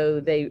 And so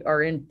they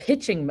are in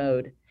pitching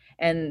mode.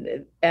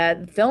 And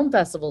at film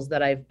festivals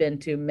that I've been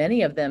to,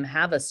 many of them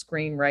have a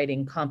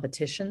screenwriting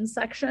competition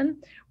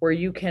section where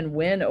you can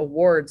win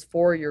awards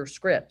for your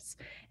scripts.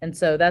 And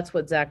so that's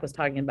what Zach was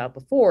talking about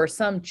before.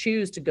 Some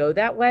choose to go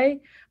that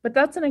way, but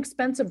that's an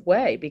expensive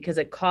way because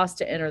it costs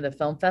to enter the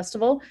film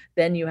festival.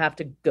 Then you have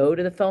to go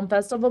to the film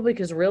festival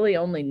because really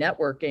only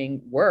networking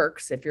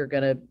works if you're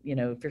going to,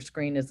 if your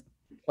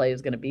play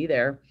is going to be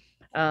there.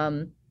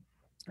 And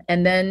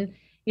then,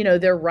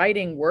 they're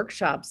writing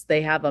workshops.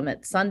 They have them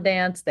at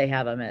Sundance. They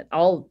have them at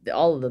all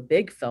of the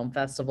big film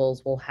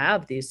festivals will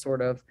have these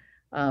sort of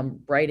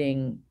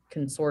writing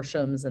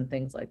consortiums and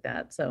things like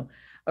that. So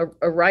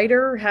a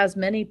writer has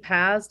many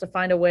paths to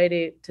find a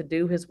way to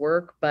do his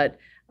work, but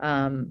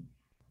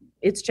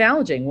it's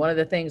challenging. One of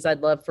the things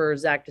I'd love for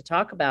Zach to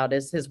talk about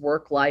is his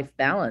work-life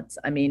balance.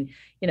 I mean,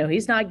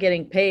 he's not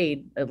getting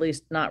paid, at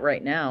least not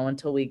right now,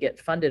 until we get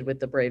funded with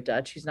the Brave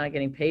Dutch. He's not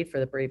getting paid for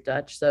the Brave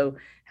Dutch. So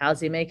how's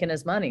he making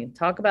his money?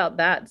 Talk about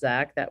that,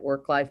 Zach, that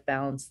work-life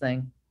balance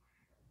thing.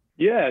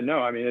 Yeah, no,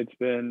 I mean, it's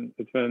been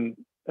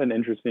an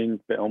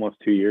interesting almost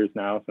 2 years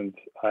now since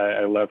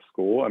I left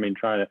school. I mean,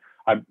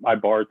 I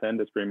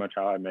bartend is pretty much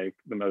how I make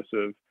the most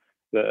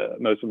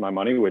of my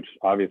money, which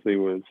obviously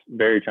was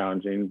very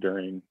challenging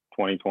during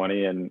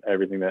 2020 and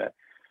everything that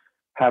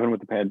happened with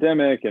the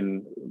pandemic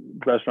and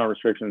restaurant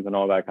restrictions and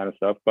all that kind of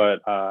stuff.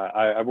 But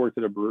I've worked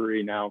at a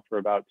brewery now for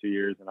about 2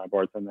 years and I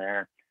bartend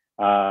there.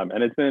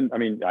 And it's been, I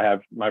mean, I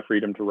have my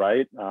freedom to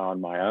write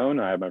on my own.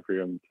 I have my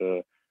freedom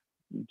to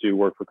do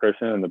work for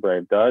Christian and the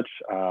Brave Dutch.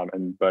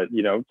 But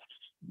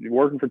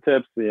working for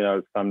tips,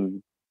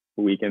 some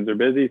weekends are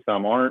busy,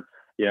 some aren't.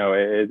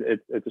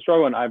 It's a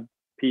struggle, and I've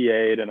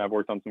PA'd and I've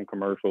worked on some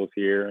commercials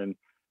here and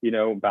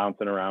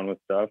bouncing around with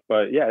stuff.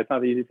 But yeah, it's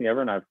not the easiest thing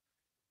ever, and I've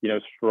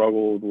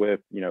struggled with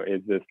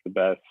is this the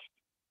best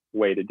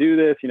way to do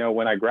this?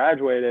 When I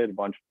graduated, a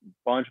bunch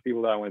of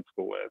people that I went to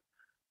school with,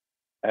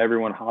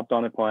 everyone hopped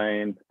on a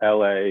plane,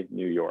 LA,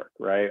 New York,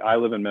 right? I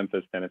live in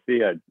Memphis,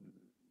 Tennessee,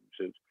 which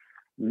is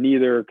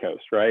neither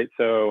coast, right?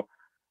 So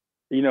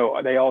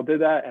they all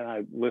did that, and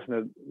I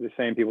listened to the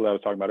same people that I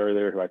was talking about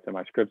earlier, who I sent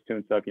my scripts to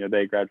and stuff.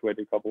 They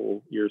graduated a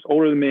couple years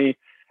older than me,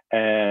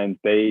 and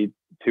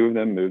two of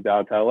them moved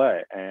out to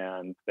LA,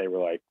 and they were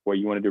like, "What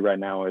you want to do right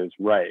now is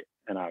write."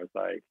 And I was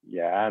like,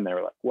 "Yeah." And they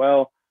were like,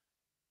 "Well,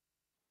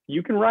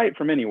 you can write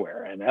from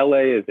anywhere, and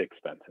LA is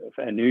expensive,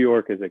 and New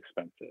York is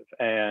expensive,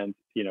 and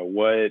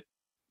what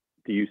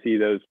do you see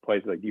those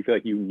places like? Do you feel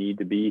like you need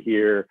to be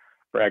here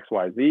for X,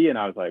 Y, Z?" And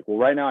I was like, "Well,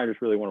 right now I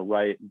just really want to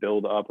write,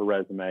 build up a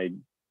resume,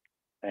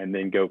 and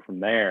then go from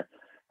there."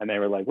 And they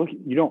were like, "Look,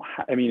 you don't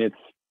it's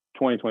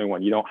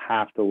 2021. You don't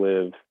have to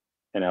live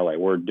in LA.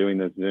 We're doing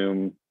this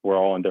Zoom. We're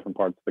all in different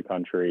parts of the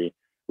country.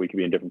 We could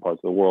be in different parts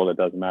of the world. It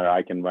doesn't matter.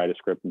 I can write a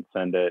script and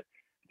send it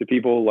to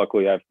people."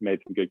 Luckily, I've made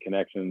some good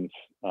connections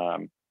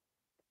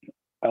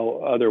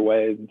other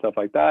ways and stuff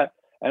like that.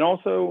 And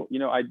also,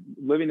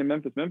 living in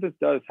Memphis, Memphis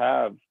does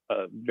have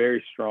a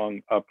very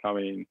strong up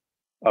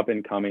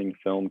and coming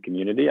film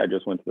community. I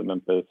just went to the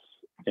Memphis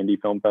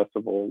Indie Film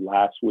Festival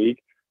last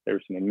week. There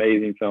were some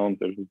amazing films.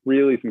 There's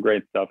really some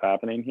great stuff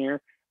happening here.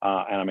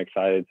 And I'm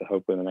excited to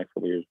hopefully in the next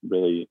couple of years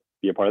really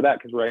be a part of that.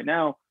 Because right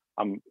now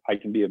I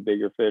can be a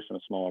bigger fish in a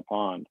smaller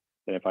pond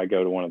than if I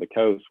go to one of the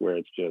coasts where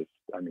it's just,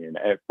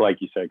 like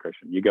you said,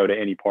 Christian, you go to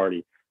any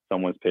party,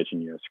 someone's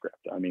pitching you a script.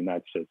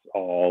 That's just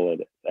all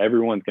it is.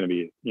 Everyone's going to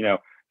be,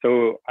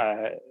 so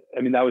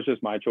that was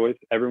just my choice.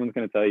 Everyone's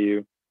going to tell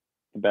you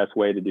the best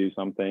way to do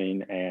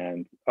something.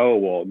 And, oh,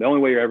 well, the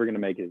only way you're ever going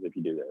to make it is if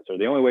you do this, or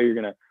the only way you're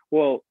going to,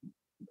 well,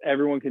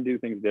 everyone can do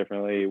things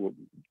differently.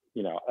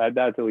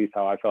 That's at least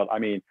how I felt.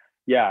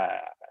 Yeah,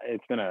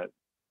 it's been a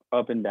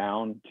up and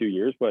down 2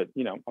 years, but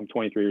I'm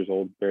 23 years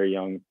old, very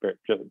young,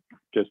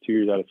 just 2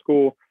 years out of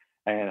school,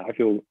 and I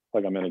feel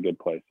like I'm in a good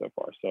place so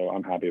far. So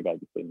I'm happy about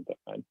the decisions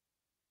I've made.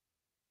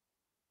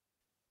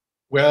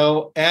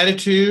 Well,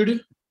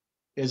 attitude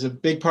is a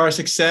big part of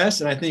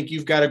success, and I think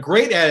you've got a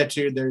great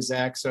attitude there,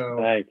 Zach. So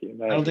thank you.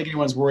 I don't think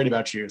anyone's worried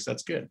about you, so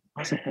that's good.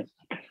 Awesome.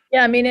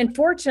 Yeah,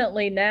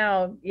 unfortunately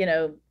now,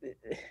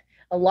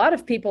 a lot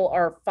of people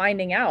are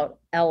finding out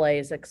LA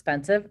is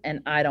expensive and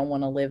I don't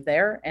want to live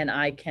there and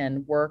I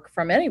can work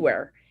from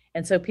anywhere.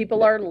 And so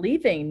people are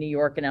leaving New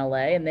York and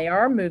LA and they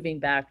are moving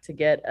back to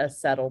get a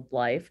settled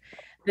life.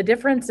 The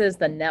difference is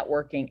the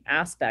networking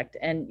aspect.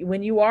 And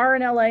when you are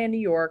in LA and New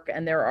York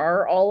and there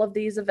are all of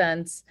these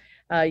events,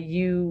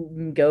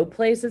 you go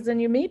places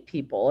and you meet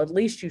people. At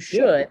least you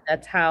should. Yeah.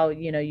 That's how,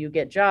 you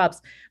get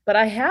jobs. But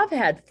I have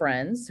had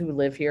friends who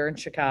live here in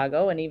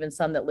Chicago and even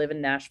some that live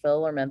in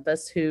Nashville or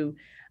Memphis who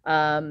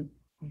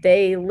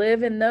they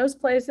live in those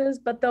places,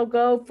 but they'll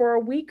go for a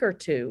week or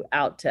two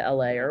out to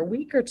LA or a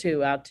week or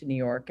two out to New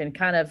York and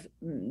kind of,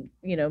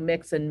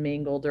 mix and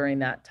mingle during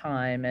that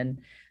time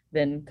and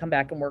then come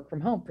back and work from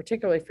home,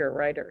 particularly if you're a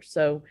writer.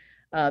 So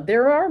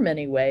there are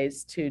many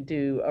ways to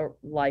do a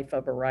life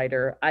of a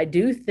writer. I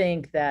do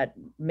think that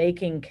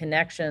making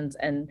connections,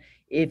 and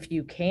if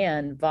you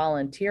can,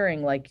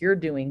 volunteering like you're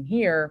doing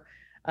here,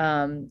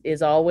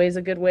 is always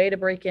a good way to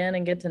break in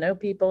and get to know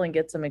people and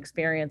get some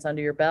experience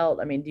under your belt.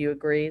 I mean, do you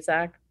agree,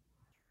 Zach?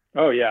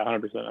 Oh yeah,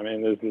 100%. I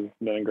mean, this has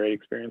been a great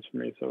experience for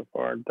me so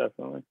far,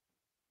 definitely.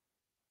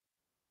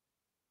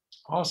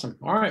 Awesome.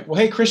 All right. Well,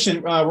 hey,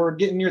 Christian, we're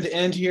getting near the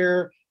end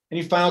here.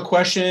 Any final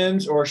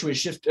questions, or should we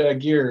shift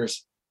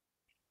gears?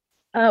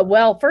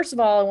 Well, first of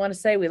all, I want to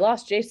say we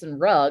lost Jason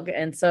Rugg,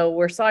 and so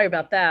we're sorry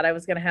about that. I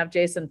was going to have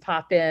Jason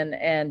pop in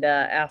and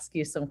ask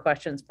you some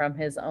questions from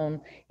his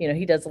own.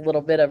 He does a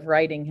little bit of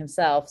writing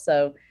himself,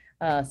 so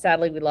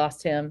sadly we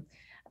lost him.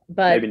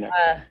 But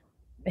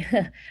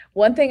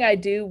one thing I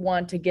do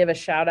want to give a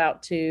shout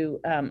out to,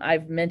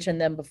 I've mentioned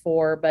them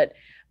before, but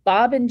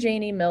Bob and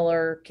Janie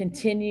Miller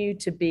continue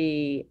to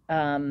be,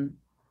 an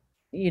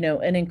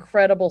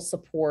incredible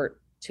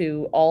support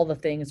to all the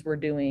things we're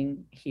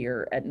doing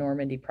here at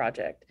Normandy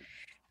Project.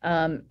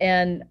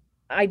 And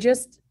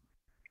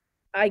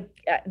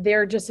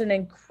they're just an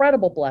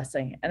incredible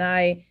blessing. And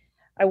I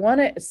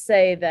want to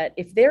say that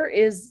if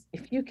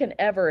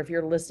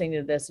you're listening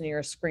to this and you're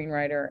a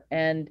screenwriter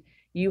and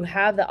you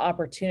have the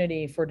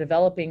opportunity for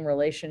developing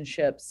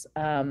relationships,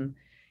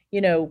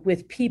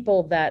 with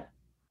people that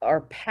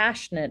are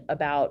passionate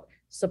about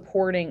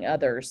supporting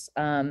others.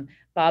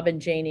 Bob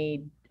and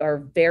Janie are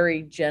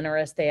very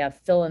generous. They have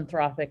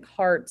philanthropic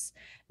hearts.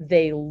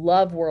 They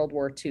love World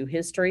War II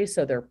history,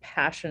 so they're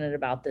passionate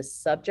about this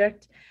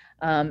subject.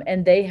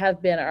 And they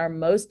have been our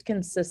most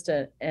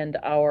consistent and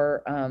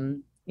our,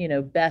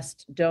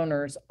 best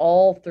donors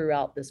all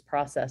throughout this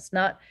process.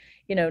 Not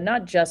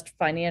just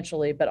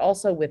financially, but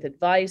also with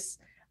advice.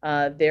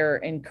 They're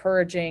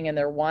encouraging and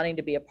they're wanting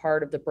to be a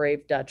part of the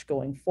Brave Dutch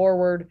going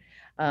forward.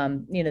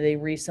 They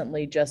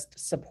recently just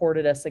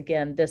supported us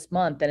again this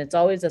month, and it's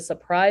always a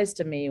surprise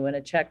to me when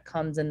a check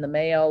comes in the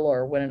mail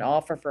or when an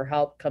offer for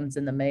help comes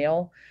in the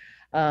mail.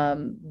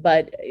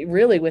 But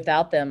really,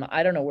 without them,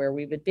 I don't know where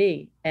we would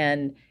be.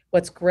 And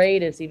what's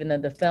great is even though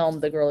the film,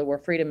 The Girl Who Wore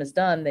Freedom, is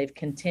done, they've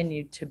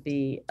continued to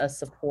be a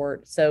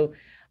support. So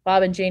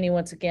Bob and Janie,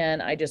 once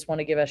again, I just want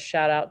to give a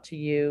shout out to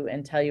you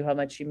and tell you how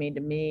much you mean to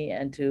me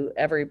and to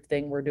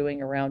everything we're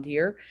doing around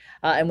here.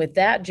 And with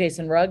that,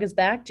 Jason Rugg is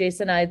back.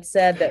 Jason, I had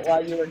said that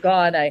while you were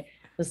gone, I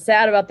was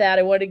sad about that.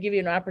 I wanted to give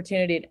you an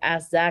opportunity to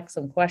ask Zach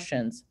some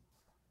questions.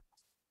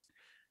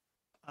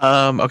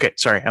 Okay,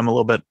 sorry, I'm a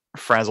little bit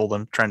frazzled.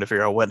 I'm trying to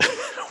figure out what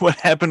what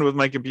happened with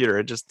my computer.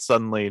 It just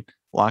suddenly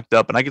locked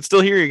up, and I could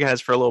still hear you guys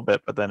for a little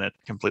bit, but then it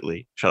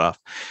completely shut off.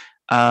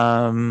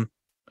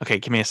 Okay,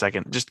 give me a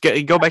second. Just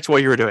go back to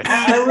what you were doing.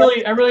 I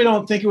really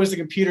don't think it was the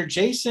computer.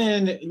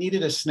 Jason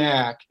needed a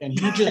snack, and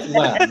he just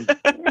left.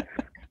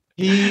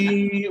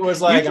 He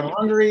was like, "I'm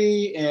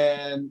hungry,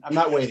 and I'm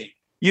not waiting."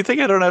 You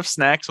think I don't have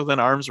snacks within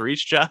arm's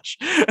reach, Josh?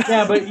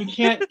 Yeah, but you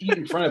can't eat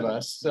in front of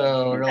us,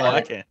 so we're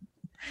like, okay.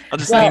 I'll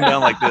just lean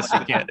down like this. You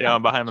can't.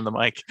 I'm behind on the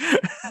mic.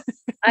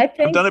 I've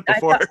done it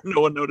before.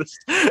 No one noticed.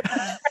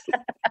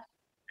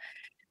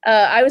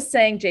 I was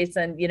saying,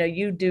 Jason,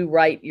 you do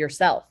write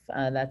yourself.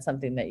 That's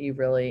something that you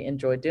really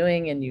enjoy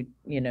doing, and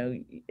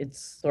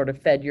it's sort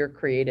of fed your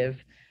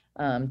creative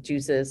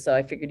juices. So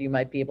I figured you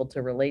might be able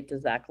to relate to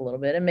Zach a little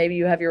bit, and maybe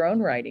you have your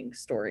own writing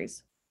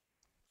stories.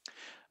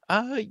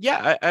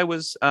 Yeah, I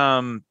was.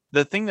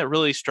 The thing that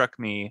really struck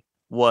me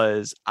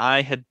was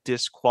I had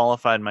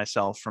disqualified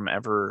myself from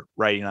ever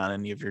writing on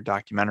any of your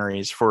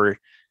documentaries for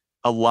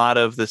a lot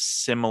of the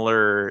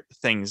similar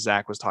things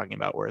Zach was talking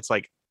about, where it's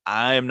like,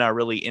 I'm not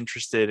really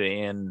interested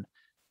in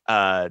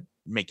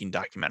making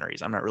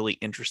documentaries. I'm not really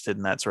interested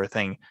in that sort of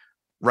thing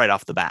right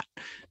off the bat.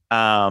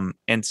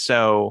 And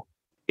so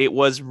it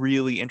was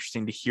really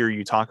interesting to hear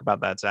you talk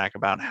about that, Zach,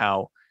 about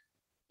how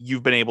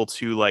you've been able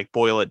to like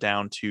boil it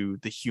down to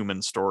the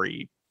human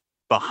story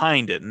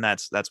behind it. And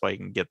that's why you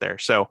can get there.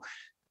 So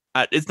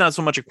it's not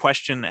so much a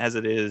question as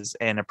it is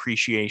an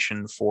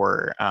appreciation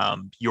for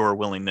your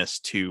willingness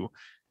to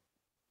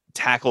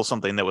tackle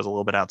something that was a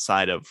little bit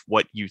outside of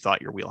what you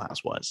thought your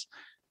wheelhouse was.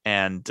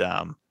 And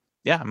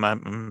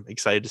I'm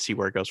excited to see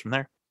where it goes from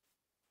there.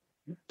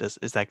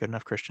 Is that good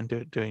enough, Christian?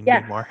 Do you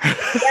need more?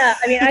 Yeah,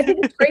 I mean, I think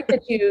it's great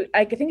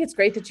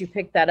that you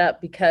picked that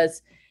up,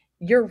 because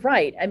you're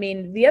right. I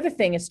mean, the other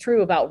thing is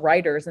true about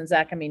writers, and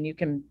Zach, I mean, you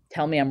can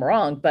tell me I'm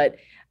wrong, but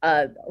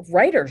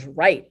writers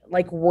write,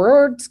 like,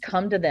 words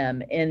come to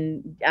them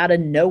out of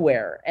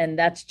nowhere, and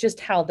that's just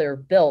how they're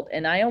built.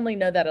 And I only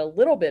know that a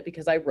little bit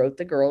because I wrote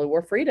The Girl Who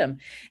Wore Freedom,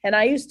 and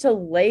I used to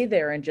lay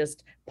there and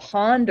just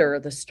ponder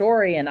the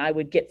story, and I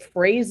would get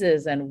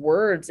phrases and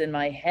words in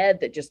my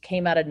head that just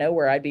came out of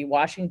nowhere. I'd be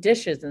washing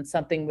dishes and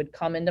something would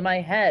come into my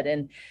head,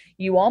 and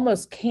you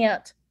almost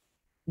can't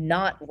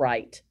not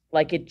write.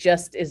 Like, it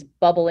just is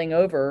bubbling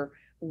over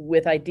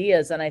with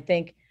ideas. And I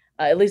think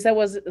at least that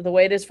was the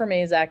way it is for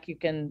me. Zach, you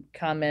can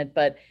comment,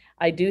 but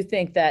I do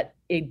think that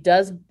it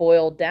does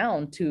boil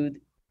down to,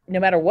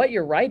 no matter what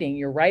you're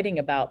writing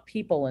about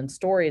people and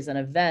stories and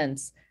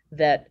events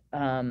that,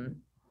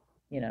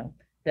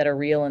 that are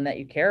real and that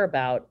you care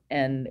about.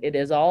 And it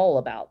is all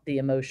about the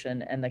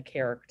emotion and the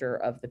character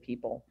of the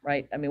people,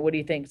 right? I mean, what do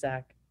you think,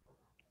 Zach?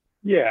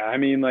 Yeah, I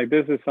mean, like,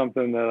 this is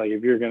something that, like,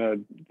 if you're gonna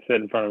sit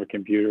in front of a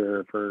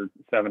computer for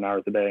 7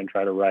 hours a day and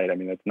try to write, I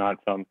mean, it's not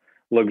some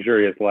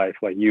luxurious life.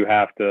 Like, it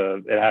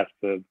has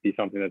to be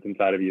something that's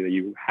inside of you that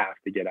you have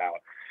to get out.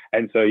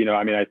 And so,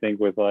 I mean, I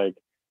think with, like,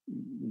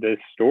 this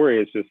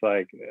story, it's just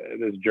like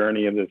this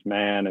journey of this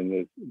man and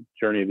this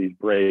journey of these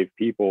brave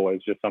people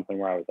is just something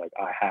where I was like,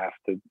 I have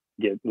to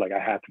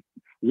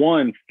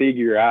one,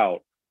 figure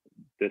out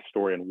this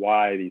story and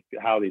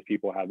how these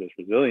people have this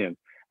resilience.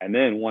 And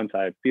then once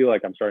I feel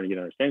like I'm starting to get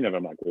an understanding of it,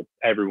 I'm like, well,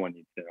 everyone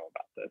needs to know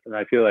about this. And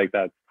I feel like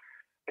that's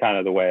kind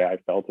of the way I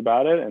felt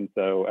about it. And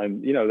so,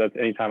 that's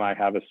anytime I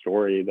have a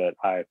story that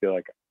I feel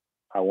like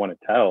I want to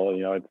tell,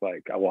 it's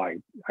like, well, I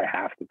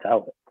have to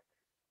tell it.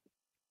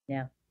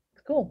 Yeah,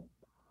 cool.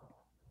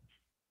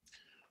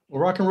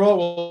 Well, rock and roll.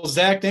 Well,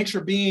 Zach, thanks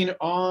for being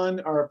on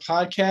our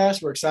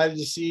podcast. We're excited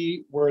to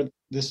see where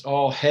this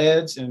all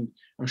heads, and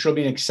I'm sure it'll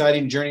be an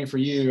exciting journey for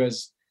you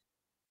as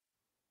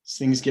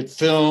things get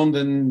filmed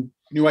and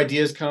new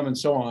ideas come and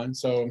so on.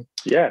 So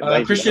yeah,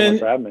 Christian, you so much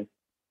for having me.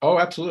 Oh,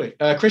 absolutely.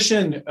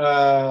 Christian,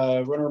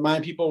 want to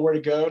remind people where to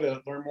go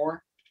to learn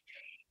more?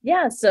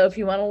 Yeah, so if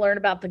you want to learn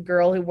about The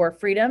Girl Who Wore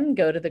Freedom,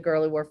 go to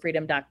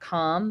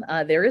thegirlwhoworefreedom.com.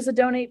 There is a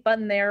donate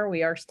button there.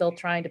 We are still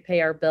trying to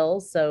pay our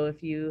bills. So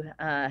if you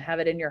have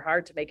it in your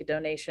heart to make a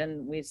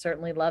donation, we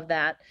certainly love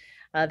that.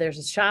 There's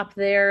a shop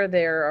there.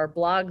 There are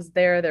blogs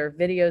there. There are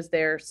videos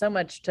there. So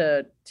much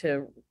to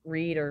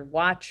read or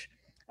watch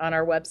on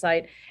our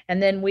website.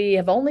 And then we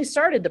have only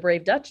started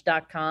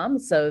thebravedutch.com.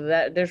 So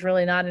that there's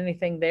really not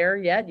anything there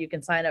yet. You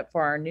can sign up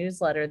for our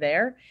newsletter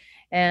there.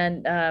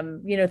 And,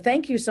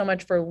 thank you so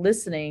much for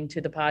listening to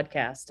the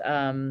podcast.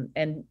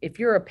 And if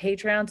you're a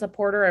Patreon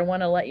supporter, I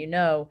want to let you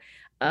know,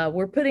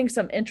 we're putting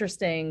some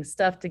interesting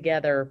stuff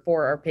together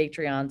for our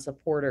Patreon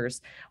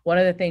supporters. One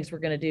of the things we're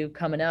going to do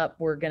coming up,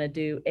 we're going to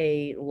do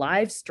a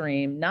live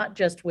stream, not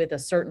just with a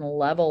certain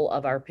level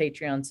of our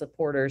Patreon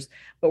supporters,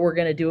 but we're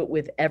going to do it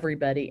with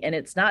everybody. And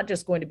it's not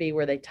just going to be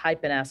where they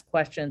type and ask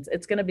questions.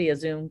 It's going to be a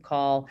Zoom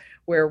call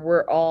where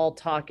we're all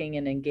talking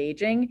and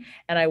engaging.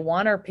 And I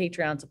want our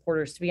Patreon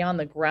supporters to be on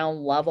the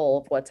ground level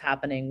of what's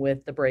happening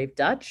with the Brave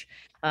Dutch.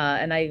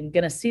 And I'm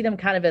going to see them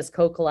kind of as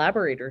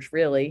co-collaborators,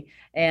 really,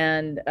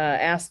 and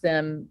ask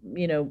them,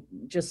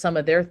 just some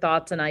of their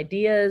thoughts and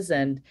ideas.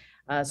 And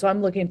so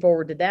I'm looking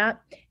forward to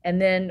that.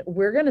 And then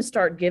we're going to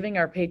start giving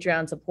our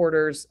Patreon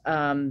supporters,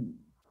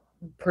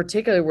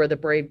 particularly where the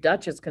Brave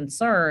Dutch is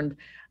concerned,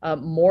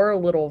 more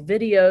little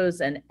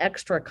videos and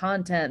extra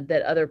content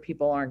that other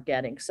people aren't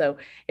getting. So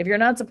if you're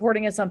not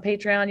supporting us on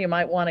Patreon, you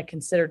might want to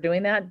consider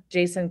doing that.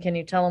 Jason, can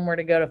you tell them where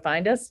to go to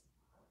find us?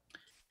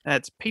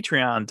 That's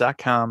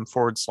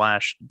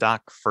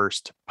patreon.com/Doc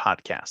First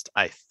Podcast,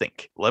 I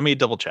think. Let me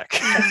double check.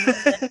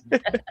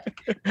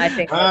 I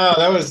think. Wow,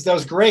 that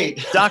was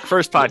great. Doc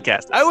First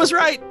Podcast. I was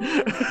right.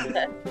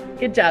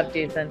 Good job,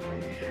 Jason.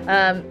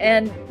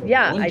 And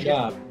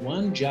yeah,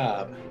 One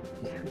job.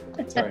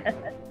 Sorry.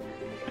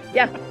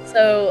 Yeah.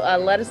 So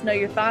let us know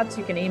your thoughts.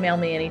 You can email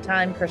me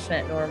anytime,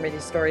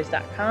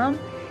 Christian@normandystories.com.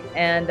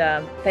 And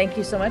thank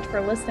you so much for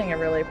listening. I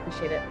really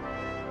appreciate it.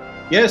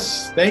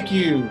 Yes, thank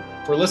you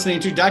for listening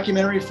to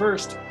Documentary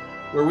First,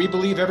 where we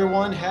believe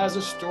everyone has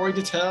a story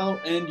to tell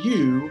and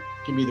you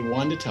can be the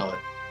one to tell it.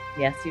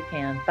 Yes, you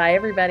can. Bye,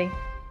 everybody.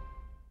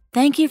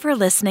 Thank you for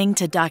listening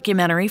to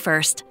Documentary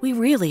First. We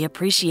really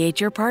appreciate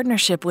your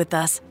partnership with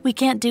us. We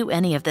can't do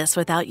any of this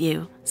without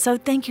you. So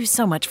thank you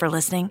so much for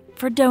listening,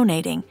 for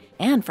donating,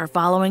 and for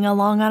following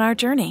along on our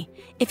journey.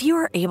 If you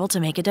are able to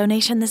make a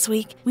donation this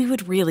week, we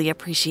would really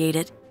appreciate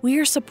it. We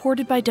are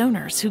supported by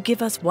donors who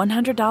give us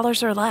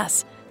 $100 or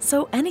less,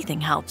 so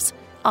anything helps.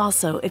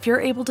 Also, if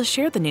you're able to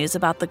share the news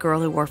about The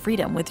Girl Who Wore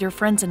Freedom with your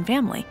friends and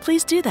family,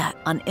 please do that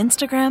on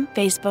Instagram,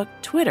 Facebook,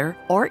 Twitter,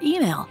 or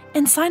email.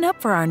 And sign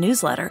up for our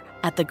newsletter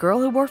at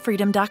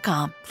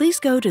thegirlwhoworefreedom.com. Please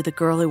go to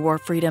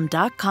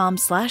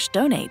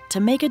thegirlwhoworefreedom.com/donate to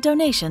make a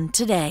donation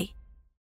today.